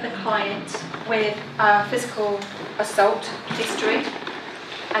working with a client with a physical assault history,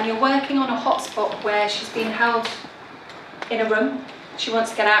 and you're working on a hotspot where she's been held in a room. She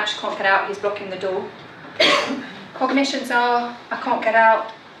wants to get out, she can't get out, he's blocking the door. Cognitions are, I can't get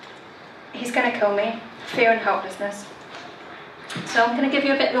out, he's going to kill me, fear and helplessness. So I'm going to give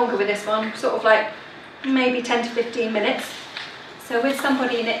you a bit longer with this one, sort of like maybe 10 to 15 minutes. So with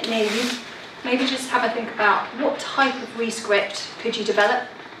somebody near you, maybe just have a think about what type of rescript could you develop.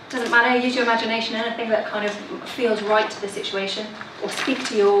 Doesn't matter, use your imagination, anything that kind of feels right to the situation, or speak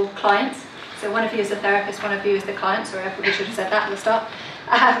to your clients. So one of you is the therapist, one of you is the client, sorry I probably should have said that at the start.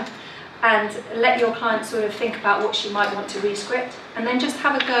 And let your client sort of think about what she might want to rescript, and then just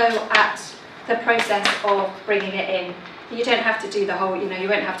have a go at the process of bringing it in. You don't have to do the whole, you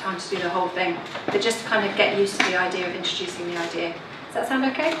won't have time to do the whole thing, but just kind of get used to the idea of introducing the idea. Does that sound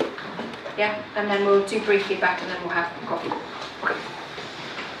okay? Yeah, and then we'll do brief feedback and then we'll have coffee. Okay.